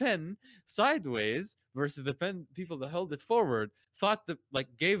pen sideways versus the pen people that held it forward thought that, like,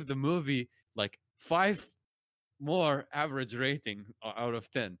 gave the movie like 5 more average rating out of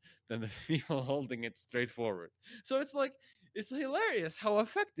 10 than the people holding it straight forward. So it's like, it's hilarious how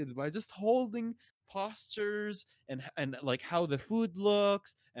affected by just holding postures and like how the food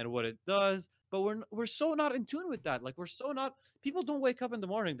looks and what it does. But we're so not in tune with that. Like, we're so not, people don't wake up in the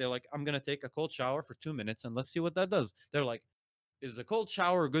morning, they're like, I'm gonna take a cold shower for 2 minutes and let's see what that does. They're like, is a cold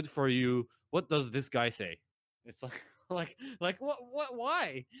shower good for you? What does this guy say? It's like like what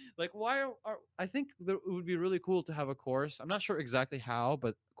why? Like, why I think it would be really cool to have a course. I'm not sure exactly how,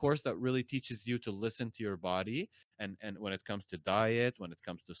 but a course that really teaches you to listen to your body, and when it comes to diet, when it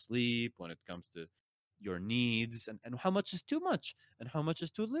comes to sleep, when it comes to your needs, and how much is too much and how much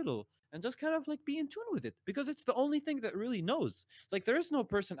is too little, and just kind of like be in tune with it, because it's the only thing that really knows. Like, there is no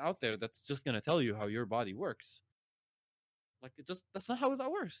person out there that's just going to tell you how your body works. Like, it just, that's not how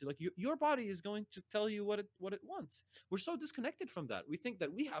that works. Like, your body is going to tell you what it wants. We're so disconnected from that. We think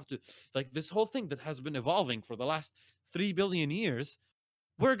that we have to, like, this whole thing that has been evolving for the last 3 billion years,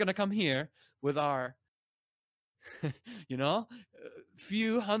 we're gonna come here with our you know,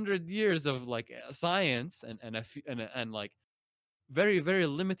 few hundred years of like science and like very very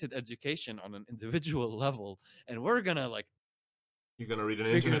limited education on an individual level, and we're gonna like You're gonna read an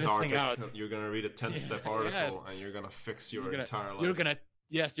figure internet this thing article. out. You're gonna read a 10-step Yes. article, and you're gonna fix your entire life. You're gonna,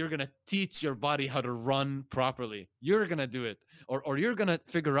 yes, you're gonna teach your body how to run properly. You're gonna do it, or you're gonna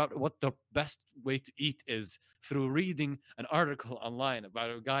figure out what the best way to eat is through reading an article online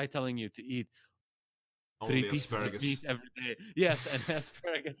about a guy telling you to eat Only 3 pieces asparagus. of meat every day. Yes, and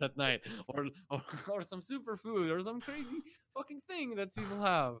asparagus at night, or some superfood, or some crazy fucking thing that people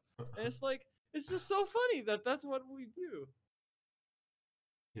have. And it's like, it's just so funny that that's what we do.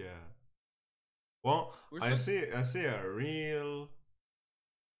 Yeah. Well, We're I so- see a real.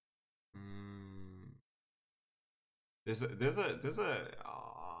 There's a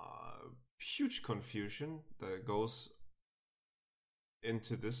huge confusion that goes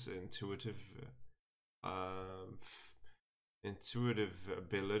into this intuitive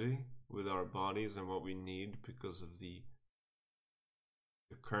ability with our bodies and what we need, because of the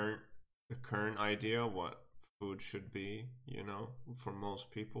current idea of what food should be. You know, for most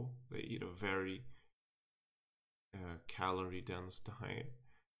people, they eat a very calorie dense diet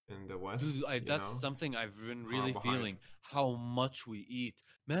in the West. Dude, that's something I've been really Carbohydrate. feeling, how much we eat.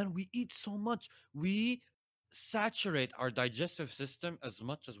 Man, we eat so much. We saturate our digestive system as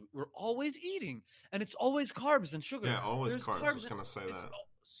much as we're always eating, and it's always carbs and sugar. Yeah, always There's carbs. I was and gonna say it's that.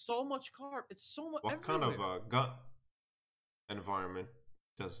 so much carb. It's so much. What kind everywhere. of a gut environment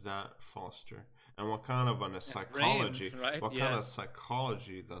does that foster, and what kind of a psychology? Brain, right? What kind of Yes.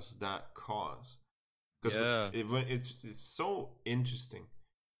 psychology does that cause? Because Yeah. it's so interesting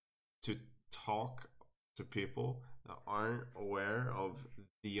to talk to people that aren't aware of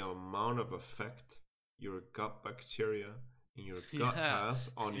the amount of effect your gut bacteria in your gut Yeah. has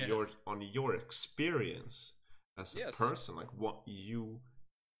on Yes. your experience as a Yes. person, like what you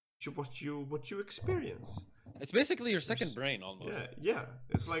experience. It's basically your second brain almost. Yeah.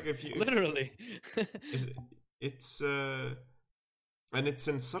 It's like if you Literally. it's and it's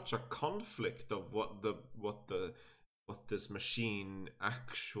in such a conflict of what this machine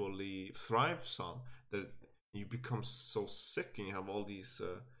actually thrives on, that you become so sick and you have all these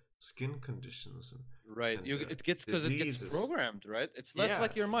skin conditions Right. and, It gets, because it gets diseases. programmed, right? It's less Yeah.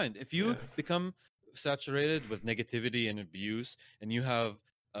 like your mind. If you Yeah. become saturated with negativity and abuse, and you have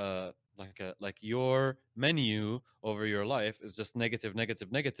like your menu over your life is just negative,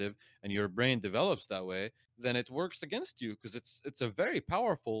 negative, negative, and your brain develops that way, then it works against you, because it's a very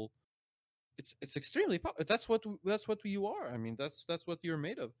powerful, it's extremely powerful. That's what you are. I mean, that's what you're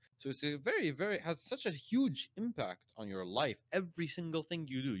made of. So it's a very very, has such a huge impact on your life. Every single thing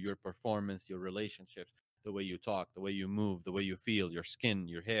you do, your performance, your relationships, the way you talk, the way you move, the way you feel, your skin,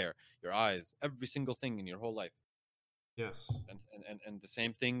 your hair, your eyes, every single thing in your whole life. Yes. And the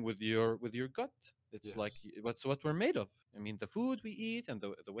same thing with your gut. It's Yes. like what's what we're made of. I mean, the food we eat and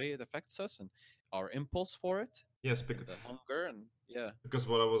the way it affects us and our impulse for it, Yes, and because the hunger, and yeah. Because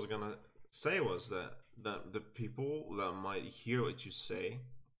what I was gonna say was that the people that might hear what you say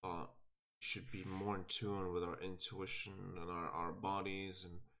should be more in tune with our intuition and our bodies,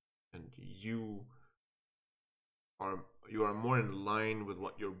 and you are more in line with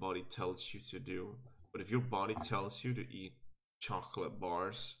what your body tells you to do. But if your body tells you to eat chocolate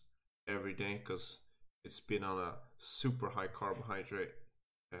bars every day because it's been on a super high carbohydrate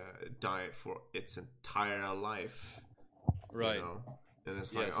diet for its entire life. Right. You know? And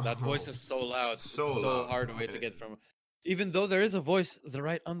it's Yes, like, that voice oh, is so loud. it's It's so so loud. hard way to And get from. Even though there is a voice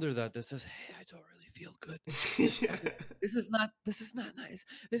right under that that says, "Hey, I don't really feel good. yeah. This is not. This is not nice.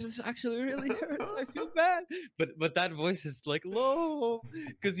 This actually really hurts. I feel bad." But that voice is like low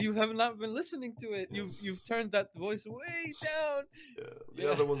because you have not been listening to it. You've Yes. turned that voice way down. Yeah. The Yeah,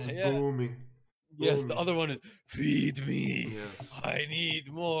 other one's yeah. booming. Yes, the Booming. other one is feed me. Yes. I need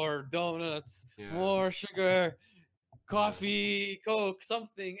more donuts, Yeah. more sugar, coffee, Coke,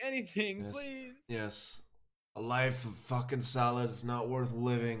 something, anything, Yes. please. Yes. A life of fucking salad is not worth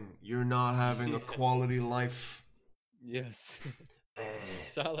living. You're not having a Yes. quality life. Yes. Eh.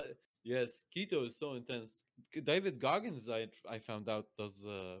 Salad. Yes, keto is so intense. David Goggins, I found out, does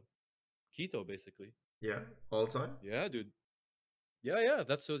keto basically. Yeah. All time? Yeah, dude. Yeah.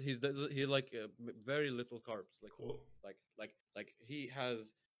 That's what he's does. He like very little carbs. Cool. Like he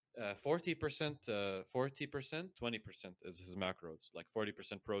has 40%, 40%, 20% is his macros. Like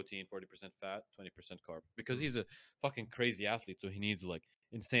 40% protein, 40% fat, 20% carb. Because he's a fucking crazy athlete, so he needs like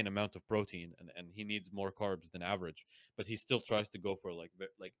insane amount of protein and he needs more carbs than average. But he still tries to go for like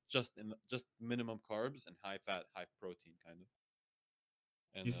just minimum carbs and high fat, high protein kind of.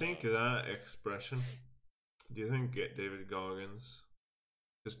 And You think that expression? Do you think David Goggins?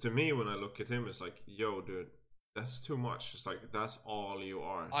 Because to me, when I look at him, it's like, yo, dude, that's too much. It's like that's all you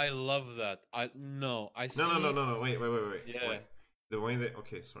are. I love that. I see. No. Wait. Yeah. Wait. The way that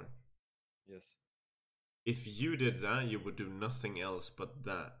sorry. Yes. If you did that, you would do nothing else but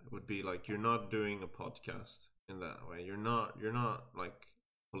that. It would be like you're not doing a podcast in that way. You're not like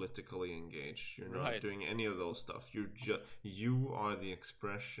politically engaged. You're not Right. doing any of those stuff. You are the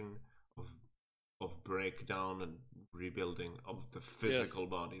expression of breakdown and rebuilding of the physical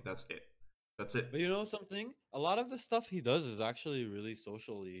body. That's it. That's it. But you know something? A lot of the stuff he does is actually really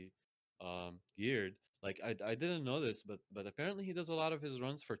socially geared. Like I didn't know this, but apparently he does a lot of his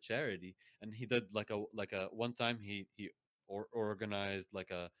runs for charity, and he did like a one time he organized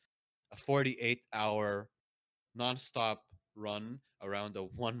like a 48-hour nonstop run around a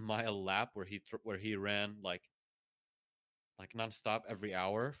 1 mile lap where he ran like nonstop every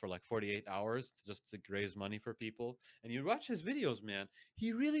hour for like 48 hours just to raise money for people. And you watch his videos, man.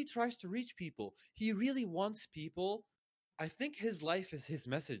 He really tries to reach people. He really wants people. I think his life is his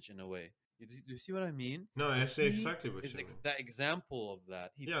message in a way. Do you see what I mean? No, I Like see he exactly what is you mean. that example of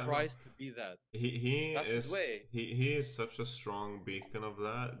that. He Yeah, no. tries to be that. He That's is his way. he is such a strong beacon of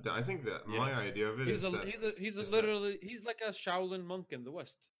that. I think that my Yes. idea of it is that He's is that- literally he's like a Shaolin monk in the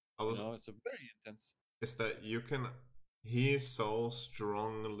West. I was You know, it's a very intense. is that you can he is so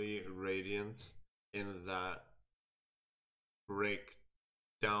strongly radiant in that break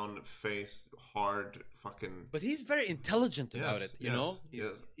down face hard fucking But he's very intelligent about Yes, it, you know?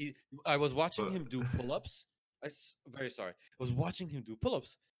 yes. I was watching But- him do pull-ups. Very sorry. I was watching him do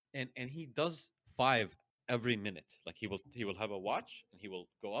pull-ups, and he does 5 every minute. Like he will have a watch, and he will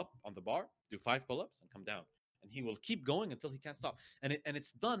go up on the bar, do 5 pull-ups, and come down, and he will keep going until he can't stop. And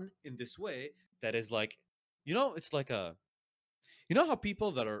it's done in this way that is like, you know, it's like a. You know how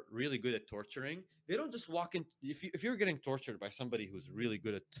people that are really good at torturing, they don't just walk in. If you're getting tortured by somebody who's really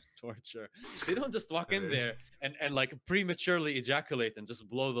good at torture, they don't just walk in there and like prematurely ejaculate and just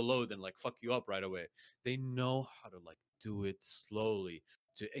blow the load and like fuck you up right away. They know how to like do it slowly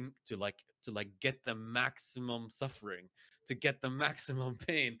to get the maximum suffering, to get the maximum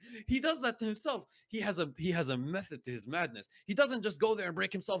pain. He does that to himself. He has a method to his madness. He doesn't just go there and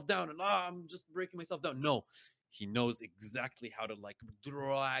break himself down and I'm just breaking myself down. No, he knows exactly how to like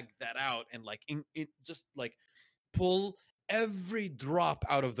drag that out and like just like pull every drop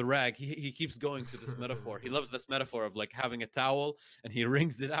out of the rag. He keeps going to this metaphor. He loves this metaphor of like having a towel and he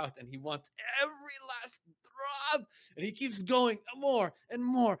wrings it out and he wants every last drop and he keeps going more and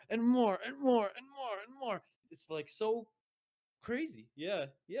more and more and more and more and more. It's like so crazy. Yeah.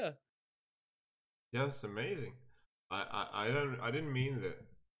 Yeah, that's amazing. I didn't mean that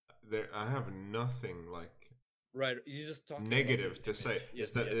there I have nothing like Right. You just talk negative to say.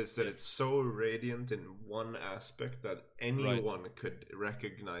 Yes, It's it's so radiant in one aspect that anyone could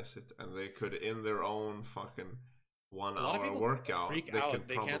recognize it and they could in their own fucking 1 A lot of hour people workout freak they out. could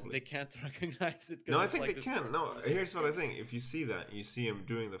probably They can't recognize it. 'Cause No, I it's think like they this can. No, person- here's what I think. If you see that, you see him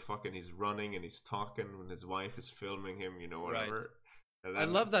doing the fucking, he's running and he's talking when his wife is filming him, you know, whatever. And I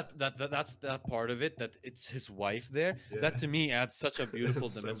then- love that's that part of it, that it's his wife there. Yeah. That to me adds such a beautiful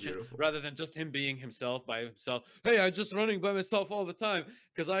It's so dimension, beautiful. rather than just him being himself by himself. Hey, I'm just running by myself all the time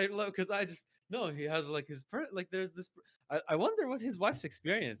because I just no. He has like his like there's this. I wonder what his wife's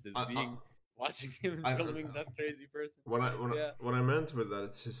experience is being watching him I- filming that crazy person. Yeah. what I meant with that,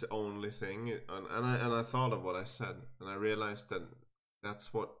 it's his only thing, and I thought of what I said, and I realized that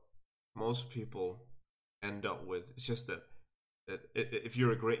that's what most people end up with. It's just that if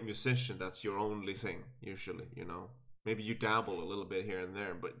you're a great musician, that's your only thing usually. You know, maybe you dabble a little bit here and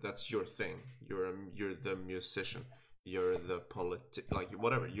there, but that's your thing. You're the musician. You're the like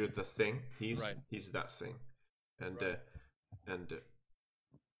whatever. You're the thing. He's that thing, and Right. and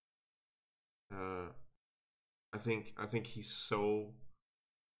I think he's so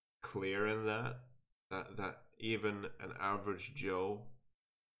clear in that even an average Joe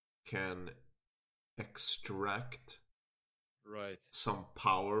can extract Right. some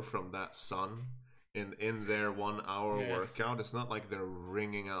power from that sun in their 1 hour Yes. workout. It's not like they're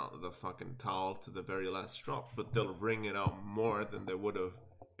wringing out the fucking towel to the very last drop, but they'll wring it out more than they would have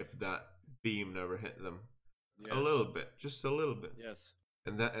if that beam never hit them. Yes. A little bit, just a little bit. Yes.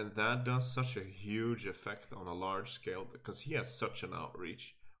 And that does such a huge effect on a large scale because he has such an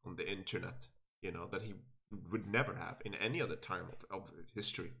outreach on the internet, you know, that he would never have in any other time of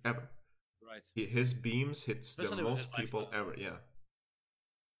history ever. Right. His beams hits Especially the with most his people lifestyle. ever. Yeah,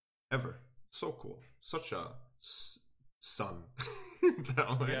 ever. So cool. Such a son.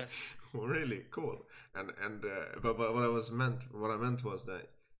 That way. Yes. Really cool. But what I meant was that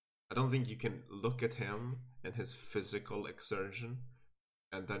I don't think you can look at him and his physical exertion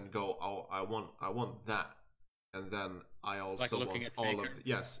and then go, oh, I want that, and then I also looking want at all Faker.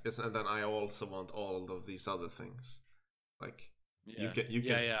 of and then I also want all of these other things. Like Yeah. you can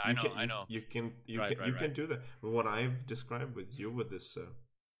Yeah, I know. you can Right, can do that. But what I've described with you with this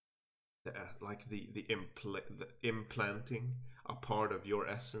like the implanting a part of your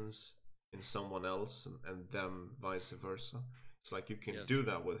essence in someone else and them vice versa. It's like you can Yes. do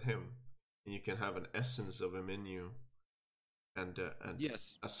that with him, and you can have an essence of him in you, and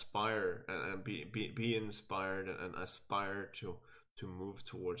Yes. aspire and be inspired and aspire to move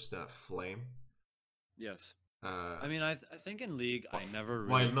towards that flame. Yes. Uh, I mean, I think in League I never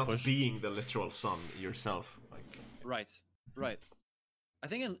really while not pushed. being the literal sun yourself. Like, Right. Right. I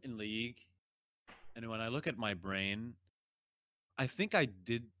think in League, and when I look at my brain, I think I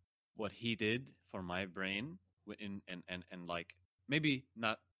did what he did for my brain and like maybe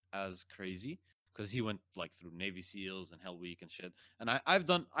not as crazy because he went like through Navy SEALs and Hell Week and shit. And I've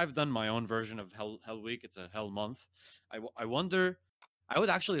done my own version of Hell Week. It's a Hell month. I wonder. I would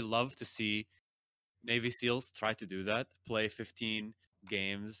actually love to see Navy SEALs try to do that. Play 15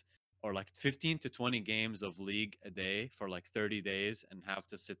 games or like 15 to 20 games of League a day for like 30 days and have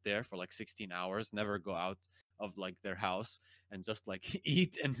to sit there for like 16 hours, never go out of like their house and just like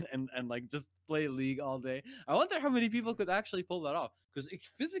eat and like just play League all day. I wonder how many people could actually pull that off because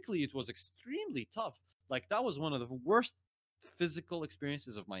physically it was extremely tough. Like that was one of the worst physical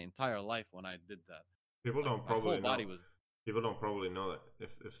experiences of my entire life when I did that. people Like, don't my probably whole body know. was People don't probably know that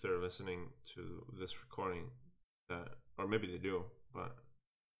if they're listening to this recording, that, or maybe they do, but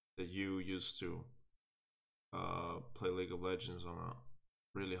that you used to play League of Legends on a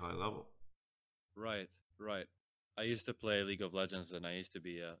really high level. right. I used to play League of Legends and I used to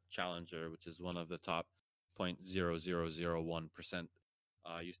be a challenger, which is one of the top 0.0001%.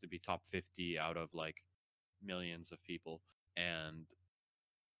 I used to be top 50 out of like millions of people and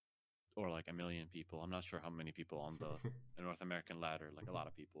or like a million people. I'm not sure how many people on the North American ladder, like a lot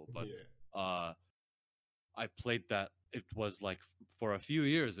of people, but Yeah. I played that. It was like for a few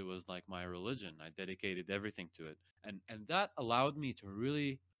years, it was like my religion. I dedicated everything to it, and that allowed me to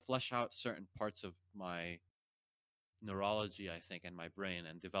really flesh out certain parts of my neurology, I think, and my brain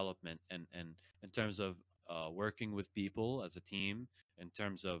and development, and in terms of working with people as a team, in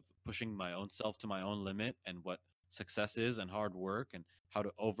terms of pushing my own self to my own limit, and what success is, and hard work, and how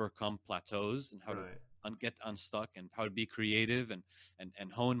to overcome plateaus, and how to Right. get unstuck, and how to be creative, and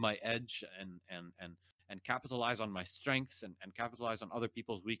hone my edge, and capitalize on my strengths, and capitalize on other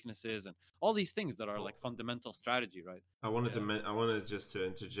people's weaknesses, and all these things that are like fundamental strategy, right? I wanted Yeah. I wanted just to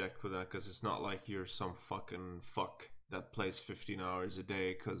interject with that because it's not like you're some fucking fuck that plays 15 hours a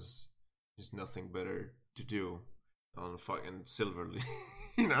day because there's nothing better to do on fucking Silver League.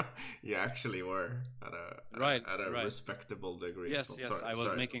 You know, you actually were at Right, at a right. respectable degree. Yes, So, yes, sorry, I was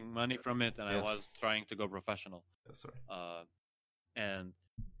sorry. making money from it, and I Yes. was trying to go professional. Sorry. And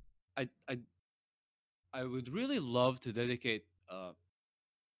I, I, I would really love to dedicate,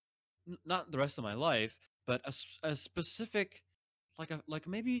 not the rest of my life, but a specific, like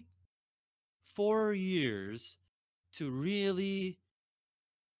maybe 4 years to really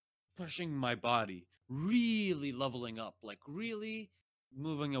pushing my body, really leveling up, like really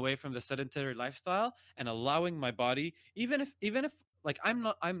moving away from the sedentary lifestyle and allowing my body, even if like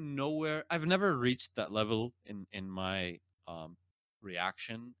I'm nowhere. I've never reached that level in my um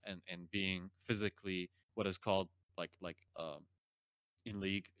reaction and being physically what is called like in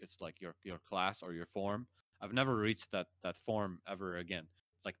League, it's like your class or your form. I've never reached that form ever again.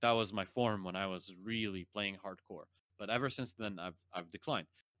 Like that was my form when I was really playing hardcore. But ever since then, I've declined.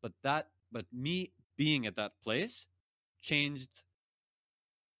 But me being at that place changed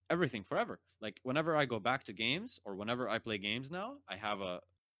everything forever. Like whenever I go back to games or whenever I play games now, I have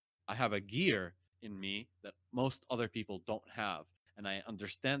a gear in me that most other people don't have, and I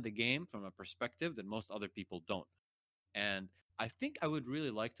understand the game from a perspective that most other people don't. And I think I would really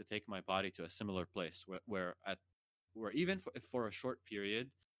like to take my body to a similar place where even for a short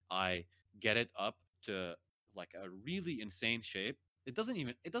period, I get it up to like a really insane shape. It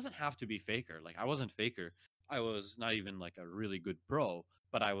doesn't have to be faker. Like I wasn't faker. I was not even like a really good pro,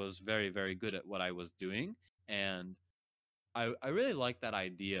 but I was very very good at what I was doing, and I really like that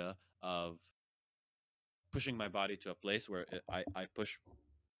idea of pushing my body to a place where I push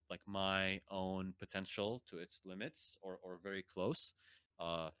like my own potential to its limits or very close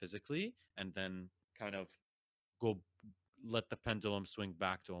physically, and then kind of go let the pendulum swing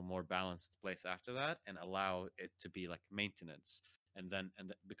back to a more balanced place after that and allow it to be like maintenance.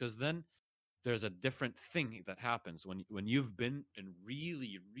 Because then there's a different thing that happens when you've been in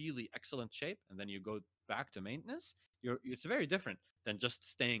really really excellent shape and then you go back to maintenance. It's very different than just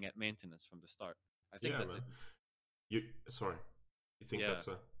staying at maintenance from the start. I think Yeah, that's man. it. You sorry. You think Yeah, that's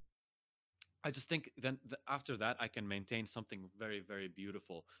a I just think then after that I can maintain something very very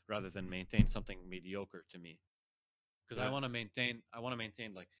beautiful rather than maintain something mediocre to me, because yeah? I want to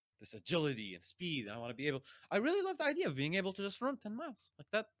maintain like this agility and speed, and I want to be able. I really love the idea of being able to just run 10 miles like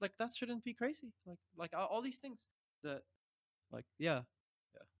that. Like that shouldn't be crazy. Like all these things that like yeah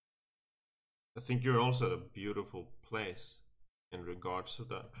yeah I think you're also at a beautiful place in regards to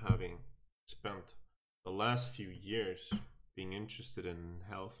that, having spent the last few years being interested in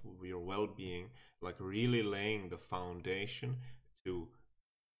health, your well-being, like really laying the foundation to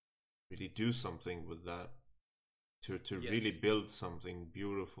really do something with that, to really yes. build something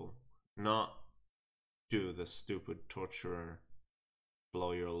beautiful, not do the stupid torturer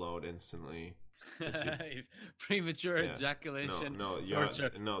blow your load instantly because you Premature yeah no ejaculation no you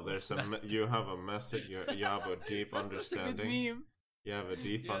torture. no there's That's you have a method, you have a deep that's such a good understanding, meme. you have a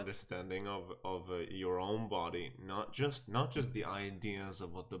deep Yes. understanding of your own body, not just the ideas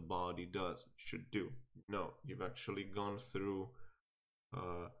of what the body does should do. No, you've actually gone through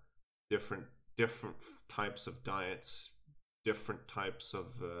uh different types of diets, different types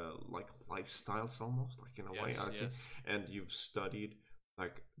of like lifestyles, almost like in a way Yes. I'd say, Yes. and you've studied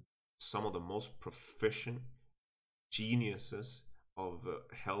like some of the most proficient geniuses of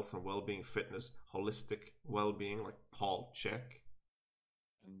health and well-being, fitness, holistic well-being, like Paul Chek,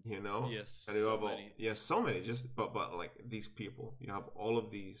 And you know, yes, and you so have all, many. yeah, so many, just but like these people, you have all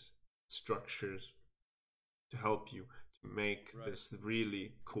of these structures to help you to make Right. this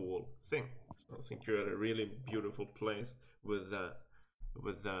really cool thing. So I think you're at a really beautiful place with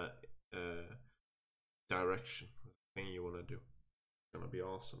that direction, with the thing you want to do. It's gonna be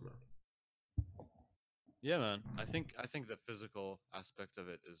awesome, man. Yeah, man. I think the physical aspect of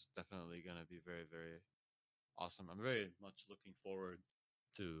it is definitely gonna be very, very awesome. I'm very much looking forward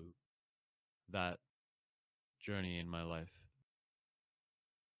to that journey in my life.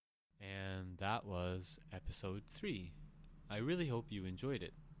 And that was episode 3. I really hope you enjoyed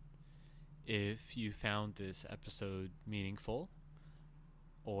it. If you found this episode meaningful,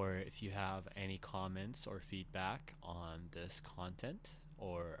 or if you have any comments or feedback on this content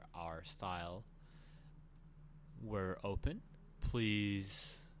or our style, we're open.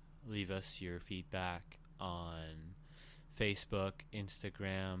 Please leave us your feedback on Facebook,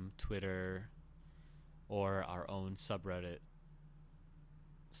 Instagram, Twitter, or our own subreddit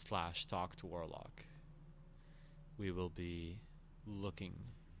 /Talk to Warlock. We will be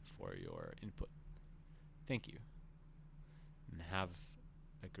looking for your input. Thank you, and have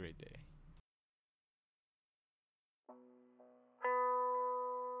a great day.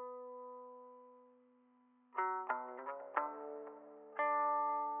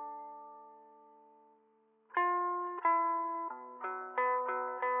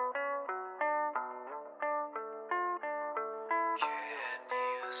 Can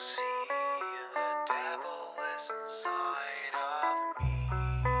you see the devil inside of me?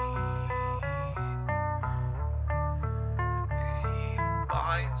 He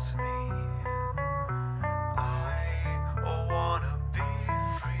bites me. I wanna be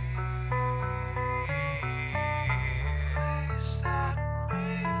free. Please set me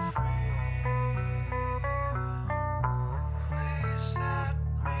free. Please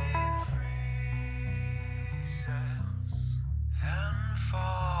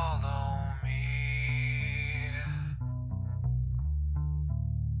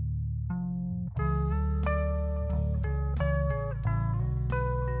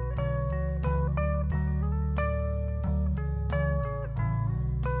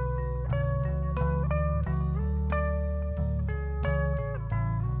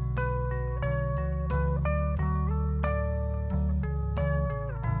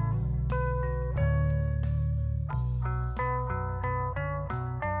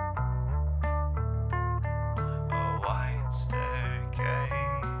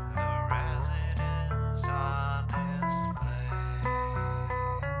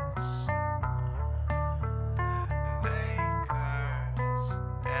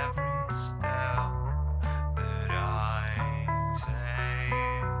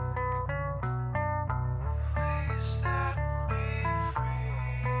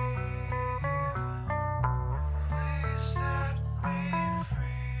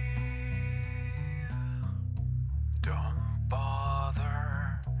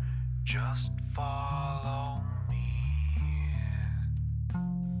just follow me.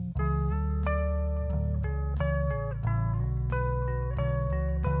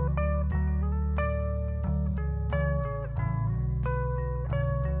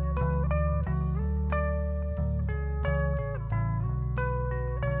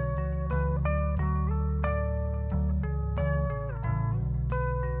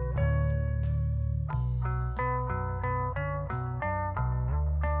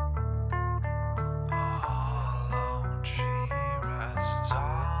 A hollow tree rests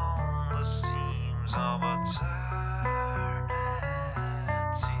on the seams of eternity.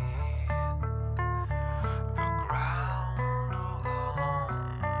 The ground alone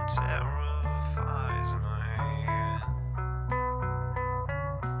terrifies me.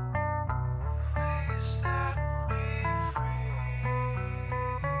 Please set me free.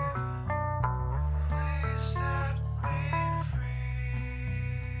 Please set me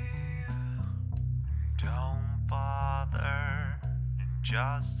free. Don't bother,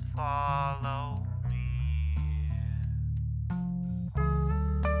 just follow me.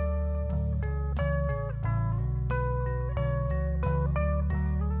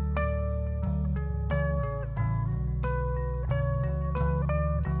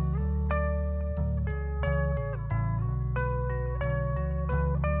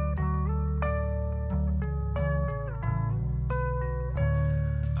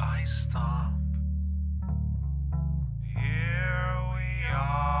 I start